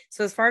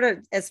 So as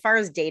far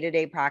as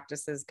day-to-day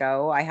practices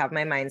go, I have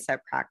my mindset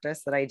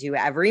practice that I do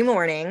every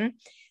morning.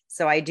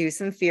 So I do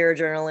some fear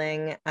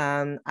journaling.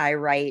 I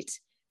write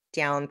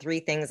down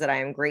 3 things that I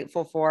am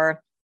grateful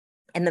for.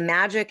 And the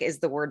magic is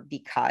the word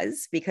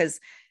because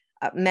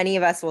many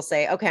of us will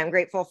say, okay, I'm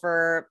grateful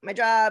for my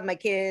job, my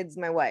kids,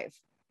 my wife.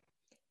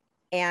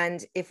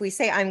 And if we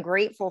say, I'm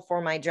grateful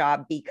for my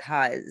job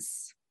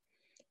because,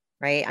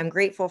 right? I'm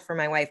grateful for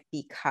my wife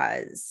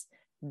because,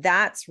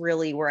 that's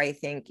really where I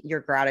think your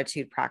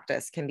gratitude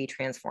practice can be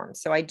transformed.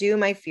 So I do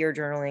my fear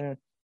journaling,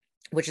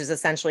 which is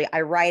essentially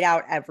I write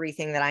out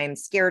everything that I am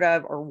scared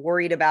of or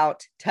worried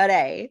about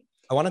today.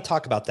 I want to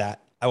talk about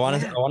that. I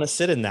want to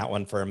sit in that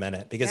one for a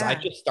minute because I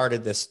just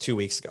started this 2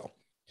 weeks ago.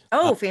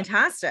 Oh,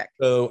 fantastic.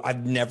 So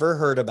I've never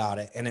heard about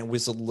it. And it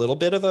was a little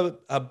bit of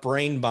a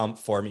brain bump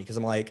for me because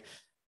I'm like,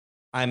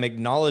 I'm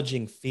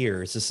acknowledging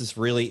fears. This is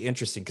really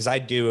interesting because I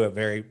do a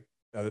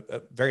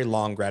very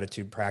long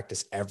gratitude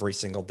practice every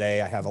single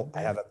day. I have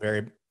a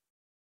very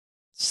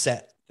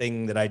set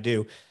thing that I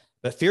do,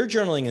 but fear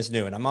journaling is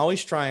new. And I'm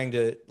always trying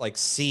to like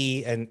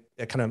see and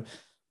kind of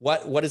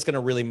what is going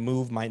to really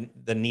move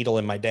the needle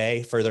in my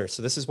day further.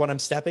 So this is what I'm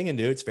stepping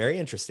into. It's very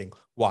interesting.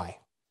 Why?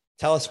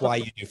 Tell us why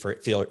you do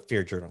fear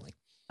journaling.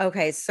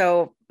 Okay.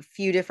 So a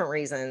few different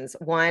reasons.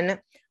 One,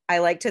 I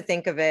like to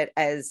think of it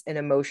as an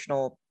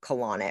emotional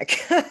colonic,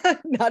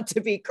 not to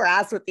be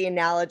crass with the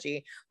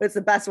analogy, but it's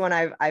the best one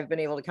I've been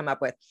able to come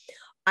up with.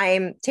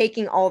 I'm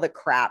taking all the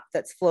crap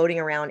that's floating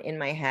around in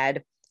my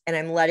head and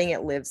I'm letting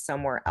it live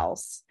somewhere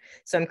else.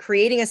 So I'm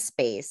creating a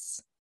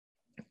space,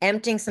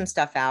 emptying some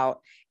stuff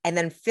out, and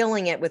then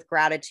filling it with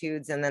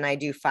gratitudes. And then I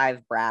do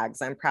 5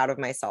 brags. I'm proud of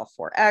myself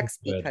for X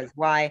because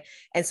Y.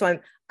 And so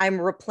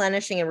I'm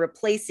replenishing and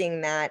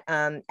replacing that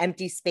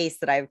empty space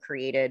that I've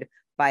created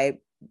by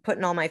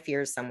putting all my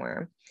fears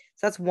somewhere.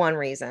 So that's one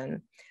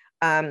reason.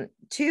 2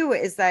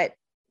 is that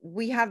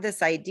we have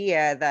this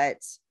idea that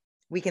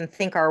we can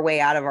think our way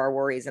out of our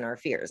worries and our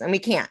fears, and we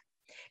can't.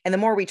 And the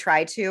more we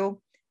try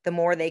to, the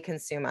more they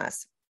consume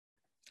us.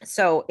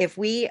 So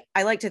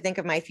I like to think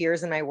of my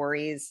fears and my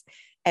worries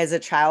as a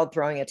child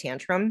throwing a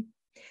tantrum.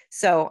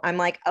 So I'm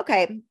like,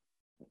 okay,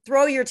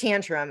 throw your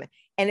tantrum,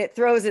 and it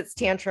throws its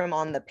tantrum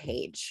on the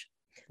page.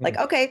 Like,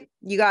 okay,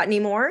 you got any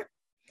more?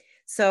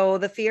 So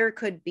the fear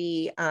could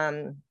be,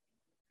 oh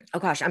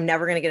gosh, I'm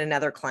never going to get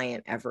another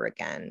client ever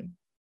again.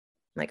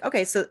 I'm like,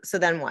 okay, so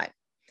then what?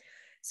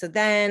 So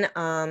then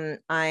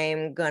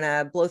I'm going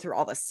to blow through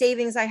all the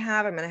savings I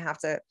have. I'm going to have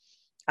to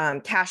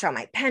cash out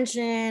my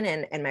pension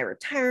and my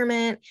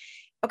retirement.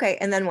 Okay.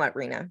 And then what,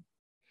 Rena?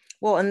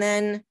 Well, and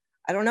then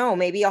I don't know,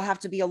 maybe I'll have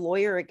to be a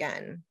lawyer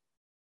again.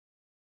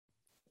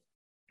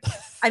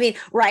 I mean,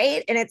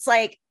 right. And it's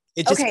like,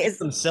 it just makes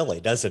them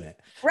silly, doesn't it?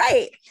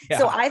 Right. Yeah.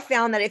 So I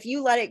found that if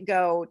you let it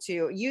go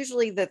to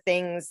usually the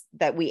things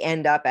that we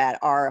end up at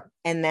are,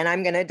 and then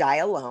I'm going to die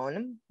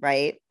alone.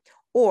 Right.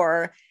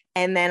 Or,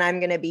 and then I'm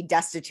going to be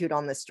destitute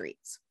on the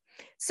streets.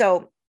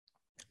 So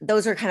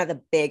those are kind of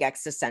the big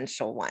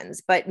existential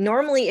ones. But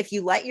normally, if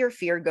you let your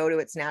fear go to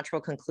its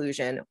natural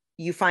conclusion,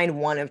 you find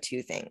one of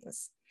 2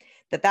 things.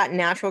 That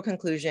natural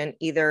conclusion,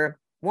 either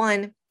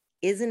 1,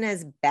 isn't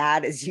as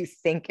bad as you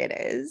think it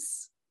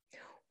is,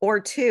 or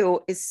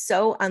 2, is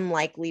so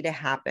unlikely to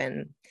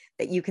happen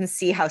that you can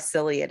see how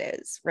silly it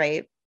is,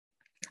 right?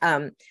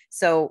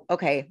 So,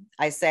 okay,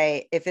 I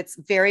say if it's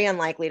very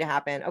unlikely to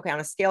happen, okay, on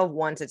a scale of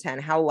 1 to 10,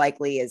 how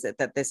likely is it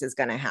that this is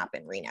going to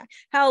happen, Rena?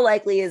 How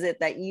likely is it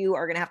that you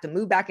are going to have to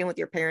move back in with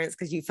your parents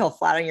because you fell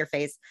flat on your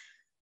face?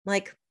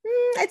 Like,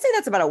 I'd say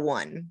that's about a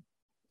 1,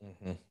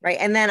 right?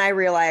 And then I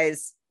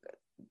realize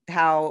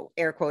how,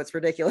 air quotes,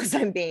 ridiculous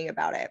I'm being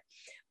about it.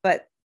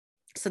 But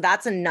so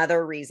that's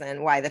another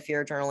reason why the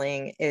fear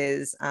journaling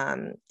is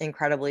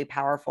incredibly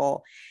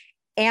powerful.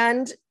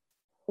 And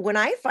when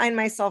I find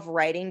myself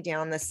writing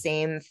down the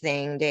same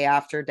thing day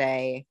after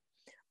day,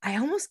 I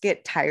almost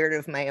get tired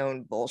of my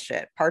own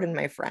bullshit. Pardon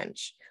my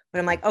French. But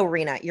I'm like, oh,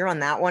 Rena, you're on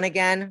that one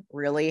again?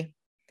 Really?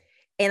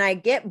 And I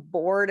get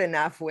bored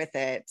enough with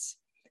it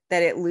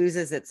that it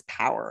loses its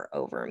power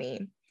over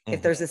me.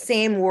 If there's the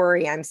same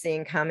worry I'm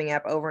seeing coming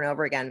up over and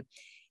over again,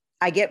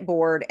 I get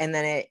bored and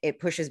then it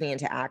pushes me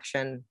into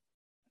action.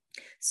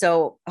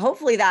 So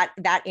hopefully that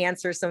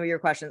answers some of your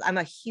questions. I'm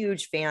a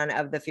huge fan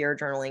of the fear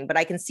journaling, but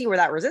I can see where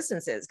that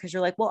resistance is because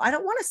you're like, well, I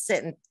don't want to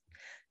sit and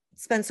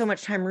spend so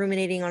much time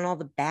ruminating on all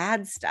the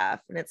bad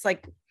stuff. And it's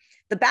like,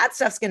 the bad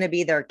stuff's going to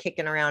be there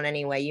kicking around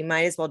anyway. You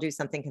might as well do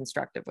something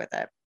constructive with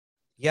it.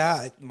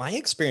 Yeah, my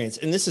experience,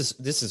 and this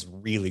is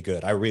really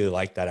good. I really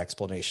like that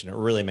explanation. It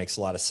really makes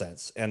a lot of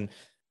sense. And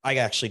I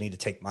actually need to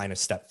take mine a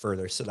step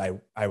further so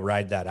that I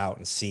ride that out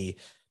and see,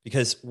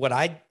 because what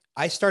I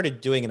I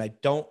started doing, and I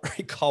don't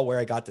recall where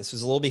I got this. It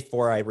was a little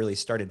before I really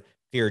started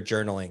fear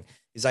journaling,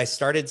 is I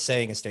started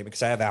saying a statement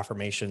because I have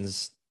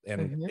affirmations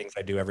and things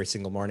I do every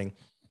single morning.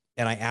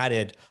 And I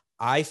added,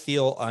 I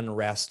feel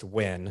unrest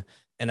when,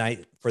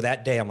 and for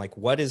that day, I'm like,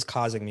 what is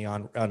causing me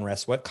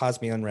unrest? What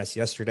caused me unrest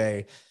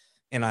yesterday?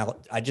 And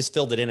I just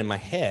filled it in my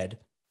head.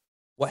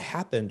 What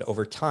happened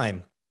over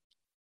time?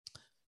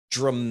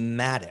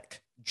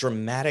 Dramatic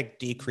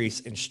decrease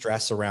in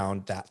stress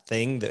around that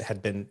thing that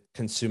had been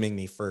consuming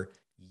me for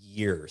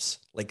years,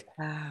 like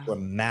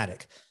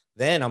dramatic.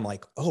 Then I'm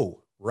like,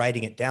 oh,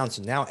 writing it down.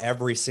 So now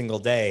every single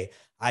day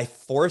I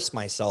force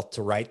myself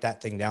to write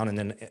that thing down. And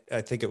then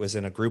I think it was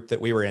in a group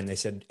that we were in, they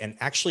said, and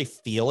actually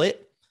feel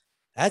it.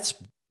 That's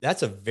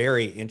a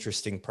very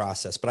interesting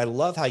process. But I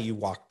love how you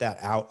walked that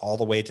out all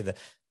the way to the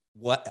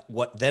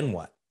then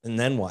what? And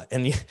then what?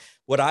 And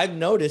what I've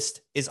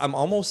noticed is I'm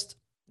almost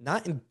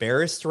not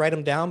embarrassed to write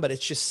them down, but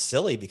it's just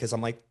silly because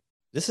I'm like,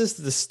 this is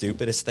the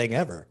stupidest thing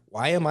ever.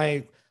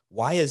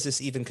 Why is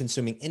this even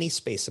consuming any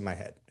space in my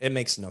head? It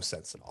makes no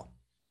sense at all.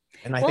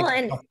 And I think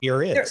that's what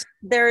fear is.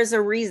 There is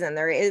a reason.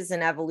 There is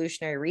an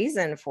evolutionary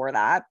reason for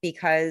that,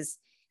 because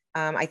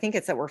I think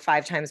it's that we're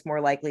 5 times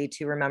more likely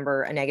to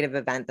remember a negative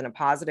event than a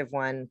positive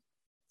one.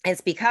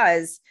 It's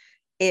because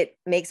it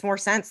makes more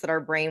sense that our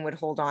brain would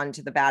hold on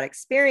to the bad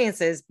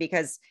experiences,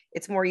 because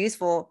it's more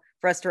useful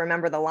for us to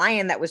remember the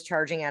lion that was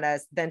charging at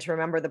us than to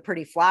remember the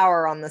pretty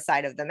flower on the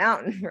side of the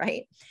mountain,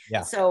 right?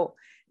 Yeah. So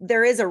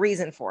there is a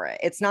reason for it.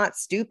 It's not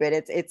stupid.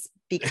 It's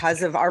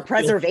because of our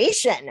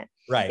preservation.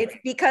 Right. It's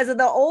because of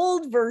the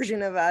old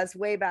version of us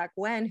way back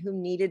when, who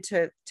needed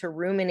to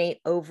ruminate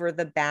over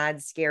the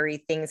bad,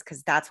 scary things,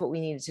 because that's what we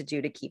needed to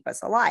do to keep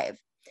us alive.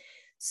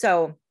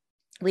 So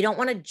we don't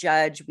want to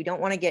judge. We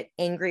don't want to get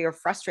angry or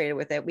frustrated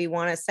with it. We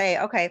want to say,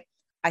 okay,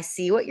 I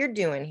see what you're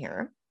doing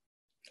here,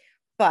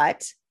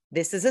 but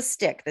this is a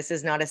stick. This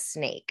is not a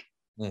snake,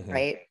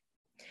 right?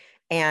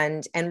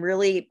 And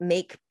really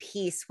make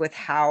peace with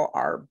how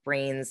our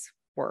brains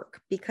work,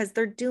 because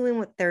they're doing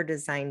what they're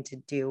designed to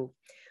do.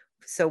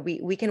 So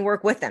we can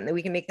work with them, that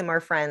we can make them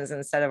our friends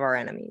instead of our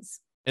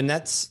enemies. And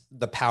that's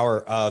the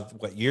power of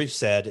what you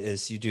said,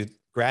 is you do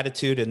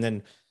gratitude, and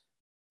then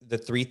the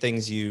 3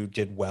 things you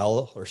did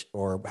well,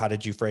 or how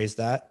did you phrase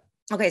that?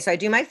 Okay. So I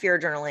do my fear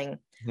journaling.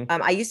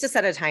 I used to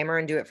set a timer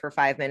and do it for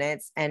 5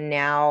 minutes. And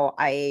now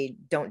I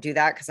don't do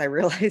that, because I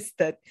realized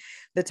that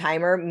the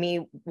timer,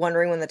 me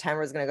wondering when the timer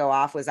was going to go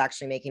off, was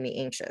actually making me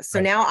anxious. So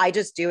now I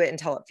just do it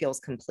until it feels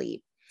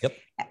complete. Yep.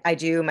 I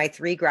do my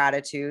 3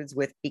 gratitudes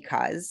with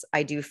because.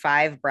 I do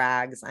 5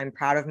 brags. I'm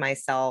proud of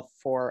myself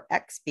for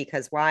X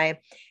because Y.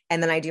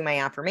 And then I do my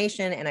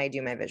affirmation and I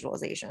do my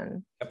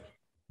visualization. Yep.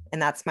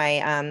 And that's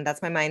my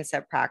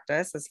mindset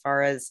practice as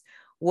far as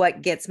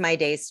what gets my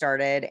day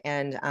started.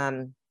 And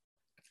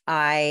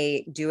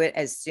I do it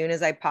as soon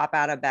as I pop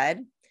out of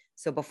bed.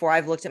 So before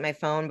I've looked at my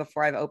phone,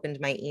 before I've opened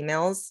my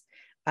emails,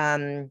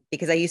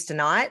 because I used to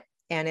not.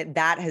 And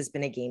that has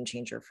been a game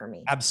changer for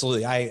me.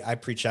 Absolutely. I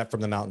preach that from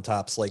the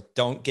mountaintops. Like,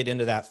 don't get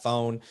into that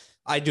phone.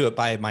 I do it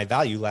by my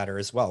value ladder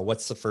as well.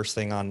 What's the first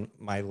thing on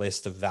my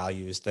list of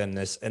values? Then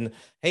this, and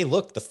hey,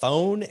 look, the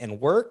phone and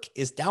work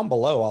is down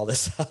below all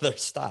this other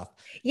stuff.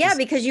 Yeah,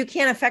 because you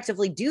can't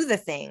effectively do the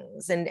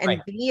things and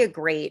right. Be a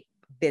great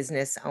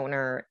business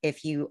owner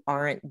if you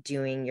aren't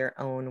doing your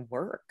own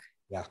work.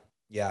 Yeah.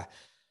 Yeah.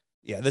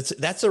 Yeah.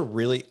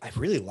 I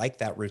really like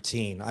that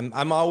routine.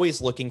 I'm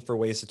always looking for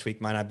ways to tweak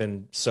mine. I've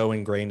been so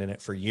ingrained in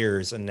it for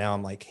years. And now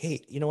I'm like,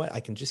 hey, you know what? I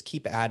can just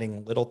keep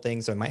adding little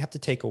things I might have to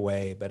take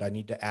away, but I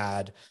need to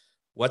add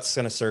what's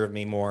going to serve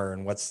me more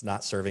and what's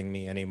not serving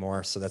me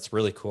anymore. So that's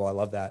really cool. I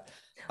love that.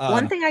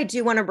 One thing I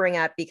do want to bring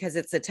up, because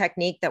it's a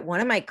technique that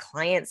one of my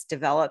clients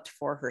developed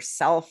for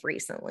herself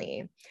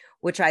recently,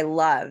 which I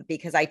love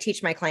because I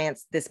teach my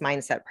clients this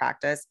mindset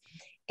practice.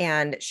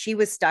 And she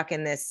was stuck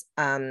in this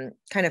kind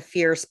of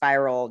fear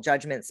spiral,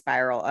 judgment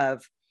spiral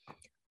of,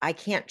 I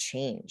can't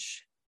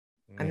change.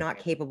 I'm not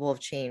capable of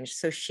change.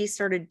 So she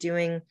started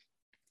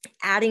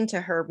adding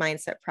to her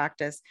mindset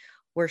practice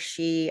where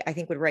she, I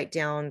think, would write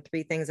down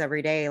 3 things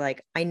every day.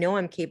 Like, I know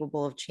I'm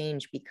capable of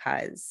change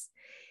because,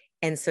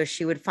 and so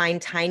she would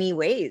find tiny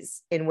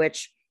ways in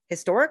which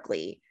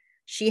historically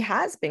she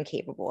has been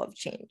capable of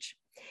change.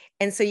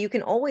 And so you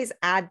can always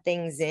add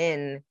things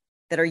in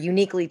that are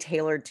uniquely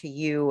tailored to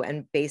you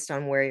and based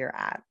on where you're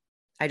at.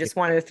 I just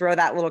wanted to throw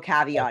that little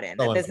caveat in,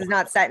 that this is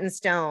not set in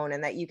stone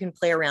and that you can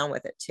play around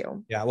with it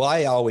too. Yeah. Well,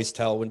 I always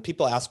tell when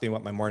people ask me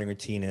what my morning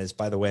routine is,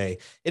 by the way,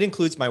 it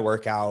includes my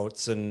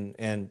workouts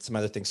and some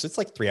other things. So it's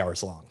like 3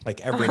 hours long,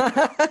 like every,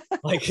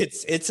 like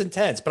it's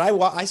intense, but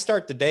I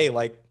start the day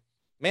like,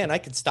 man, I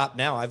could stop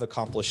now. I've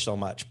accomplished so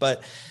much,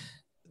 but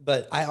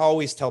I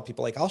always tell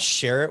people, like, I'll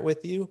share it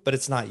with you, but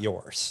it's not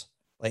yours.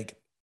 Like,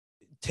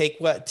 take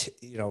what,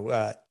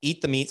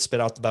 eat the meat,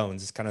 spit out the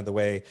bones is kind of the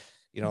way,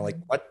 like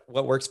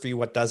what works for you,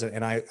 what doesn't.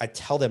 And I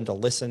tell them to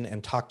listen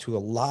and talk to a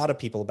lot of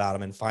people about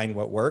them and find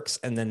what works,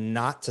 and then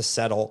not to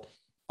settle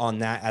on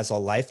that as a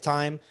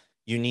lifetime.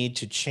 You need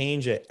to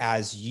change it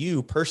as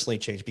you personally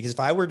change. Because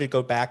if I were to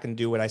go back and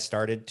do what I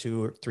started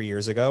 2 or 3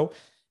 years ago,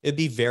 It'd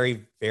be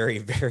very, very,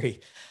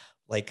 very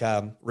like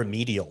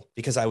remedial,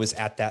 because I was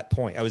at that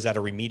point. I was at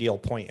a remedial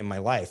point in my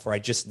life where I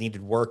just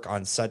needed work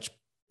on such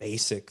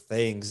basic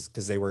things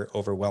because they were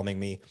overwhelming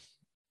me.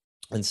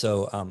 And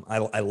so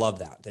I love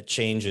that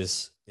change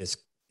is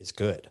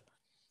good.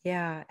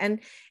 Yeah. And,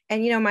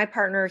 my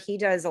partner, he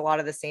does a lot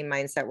of the same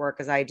mindset work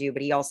as I do,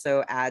 but he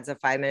also adds a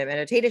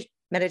 5-minute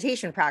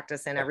meditation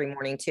practice in every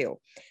morning too.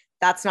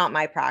 That's not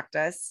my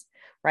practice,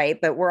 right?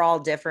 But we're all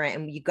different,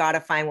 and you got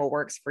to find what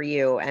works for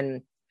you.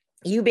 And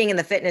you being in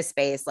the fitness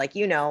space, like,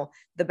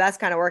 the best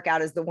kind of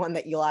workout is the one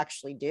that you'll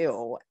actually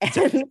do.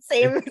 And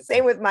same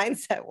with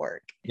mindset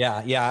work.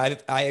 Yeah. Yeah.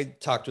 I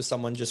talked with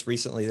someone just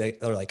recently.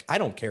 They're like, I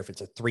don't care if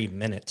it's a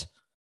 3-minute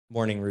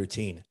morning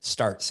routine,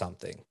 start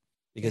something,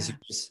 because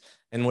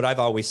and what I've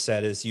always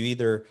said is you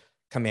either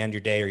command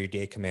your day or your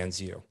day commands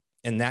you.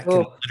 And that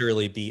can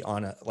literally be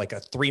on a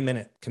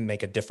 3-minute can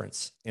make a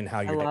difference in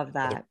how you're love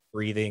that.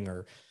 Breathing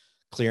or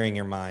clearing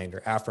your mind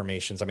or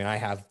affirmations. I mean, I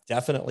have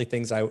definitely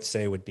things I would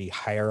say would be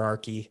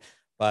hierarchy,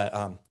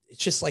 but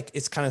it's just like,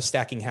 it's kind of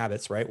stacking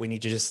habits, right? We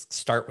need to just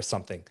start with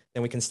something,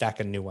 then we can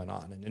stack a new one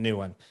on and a new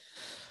one.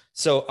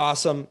 So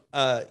awesome.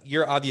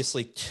 You're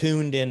obviously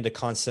tuned in to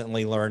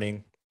constantly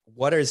learning.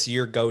 What is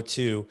your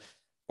go-to,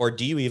 or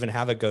do you even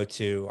have a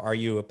go-to? Are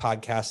you a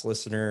podcast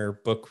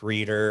listener, book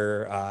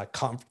reader,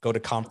 go to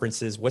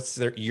conferences? What's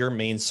your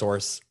main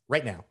source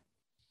right now?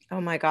 Oh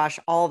my gosh,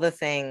 all the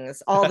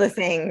things.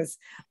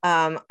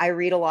 I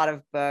read a lot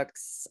of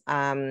books.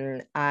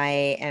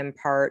 I am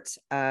part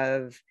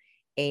of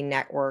a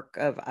network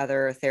of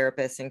other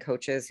therapists and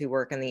coaches who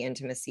work in the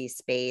intimacy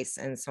space.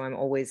 And so I'm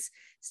always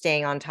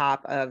staying on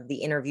top of the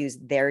interviews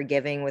they're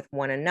giving with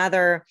one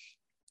another,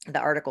 the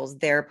articles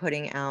they're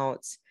putting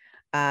out.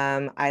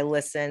 I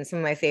listen, some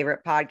of my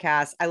favorite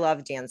podcasts. I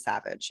love Dan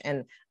Savage,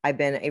 and I've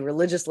been a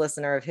religious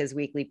listener of his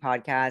weekly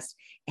podcast,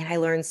 and I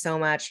learned so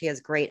much. He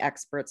has great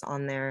experts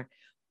on there,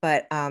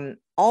 but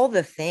all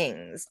the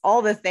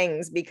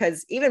things,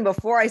 because even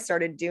before I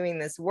started doing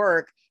this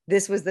work,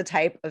 this was the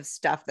type of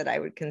stuff that I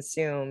would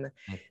consume.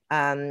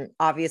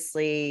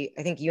 Obviously,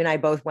 I think you and I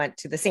both went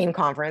to the same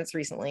conference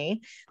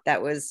recently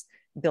that was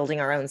building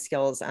our own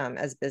skills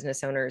as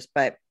business owners,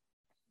 but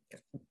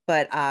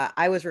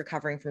I was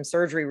recovering from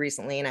surgery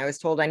recently, and I was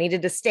told I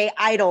needed to stay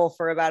idle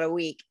for about a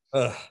week.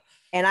 Ugh.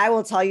 And I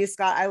will tell you,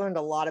 Scott, I learned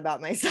a lot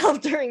about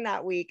myself during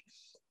that week,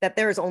 that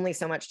there's only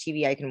so much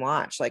TV I can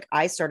watch. Like,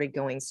 I started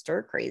going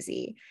stir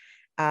crazy.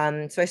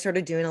 So I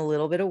started doing a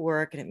little bit of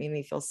work, and it made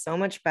me feel so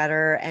much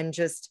better. And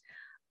just,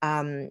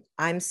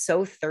 I'm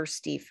so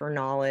thirsty for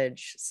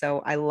knowledge.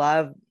 So I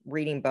love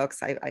reading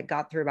books. I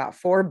got through about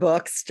 4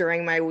 books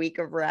during my week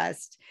of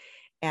rest.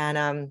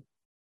 And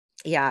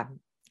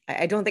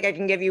I don't think I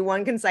can give you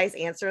one concise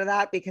answer to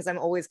that, because I'm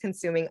always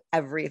consuming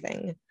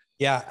everything.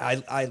 Yeah.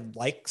 I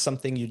like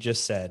something you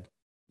just said.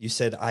 You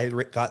said I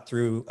got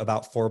through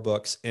about 4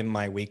 books in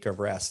my week of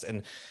rest.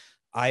 And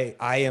I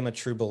am a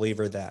true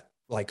believer that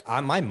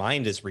my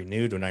mind is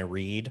renewed when I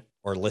read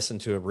or listen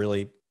to a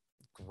really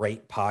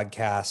great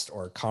podcast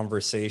or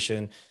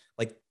conversation.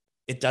 Like,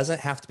 it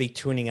doesn't have to be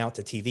tuning out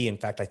to TV. In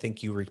fact, I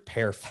think you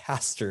repair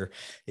faster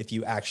if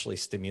you actually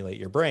stimulate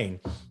your brain.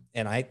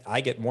 And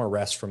I get more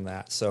rest from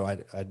that. So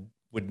I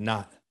would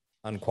not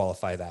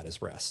unqualify that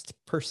as rest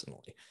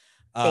personally.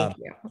 Thank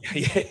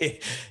you.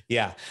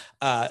 Yeah.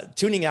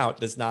 Tuning out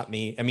does not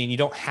mean, you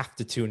don't have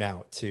to tune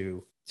out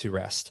to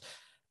rest.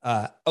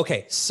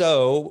 Okay.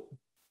 So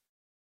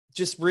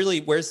just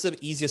really, where's the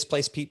easiest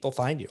place people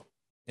find you?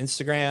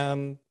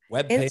 Instagram,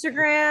 webpage?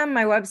 Instagram,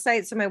 my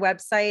website. So my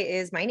website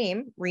is my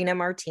name,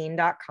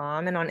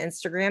 RenaMartin.com. And on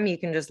Instagram, you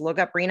can just look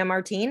up Rena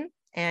Martin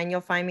and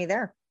you'll find me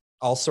there.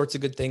 All sorts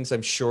of good things,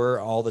 I'm sure,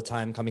 all the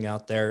time coming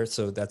out there.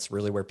 So that's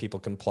really where people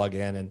can plug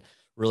in and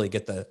really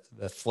get the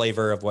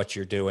flavor of what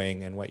you're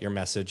doing and what your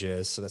message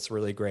is. So that's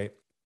really great.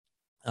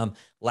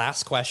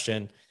 Last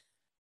question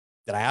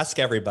that I ask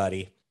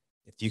everybody: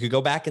 if you could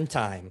go back in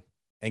time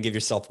and give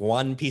yourself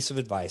one piece of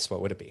advice,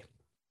 what would it be?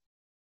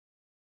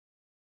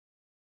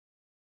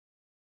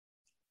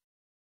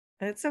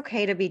 It's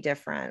okay to be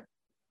different.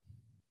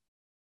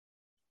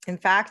 In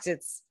fact,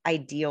 it's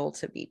ideal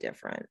to be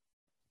different.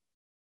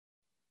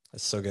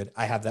 That's so good.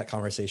 I have that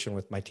conversation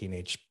with my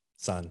teenage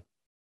son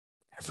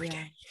every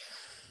day.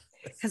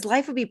 Because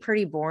life would be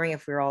pretty boring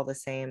if we were all the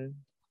same.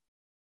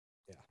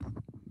 Yeah,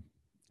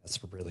 that's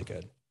really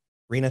good.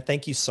 Rena,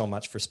 thank you so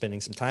much for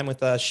spending some time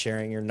with us,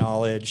 sharing your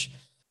knowledge.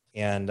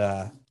 And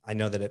I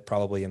know that it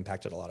probably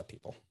impacted a lot of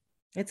people.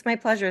 It's my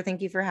pleasure.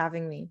 Thank you for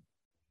having me.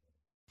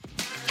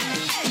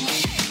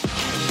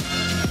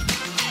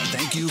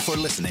 Thank you for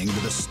listening to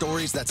the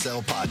Stories That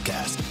Sell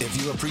podcast.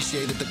 If you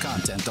appreciated the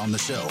content on the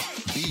show,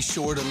 be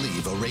sure to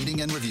leave a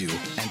rating and review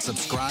and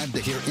subscribe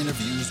to hear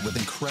interviews with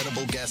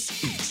incredible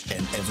guests each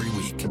and every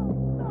week.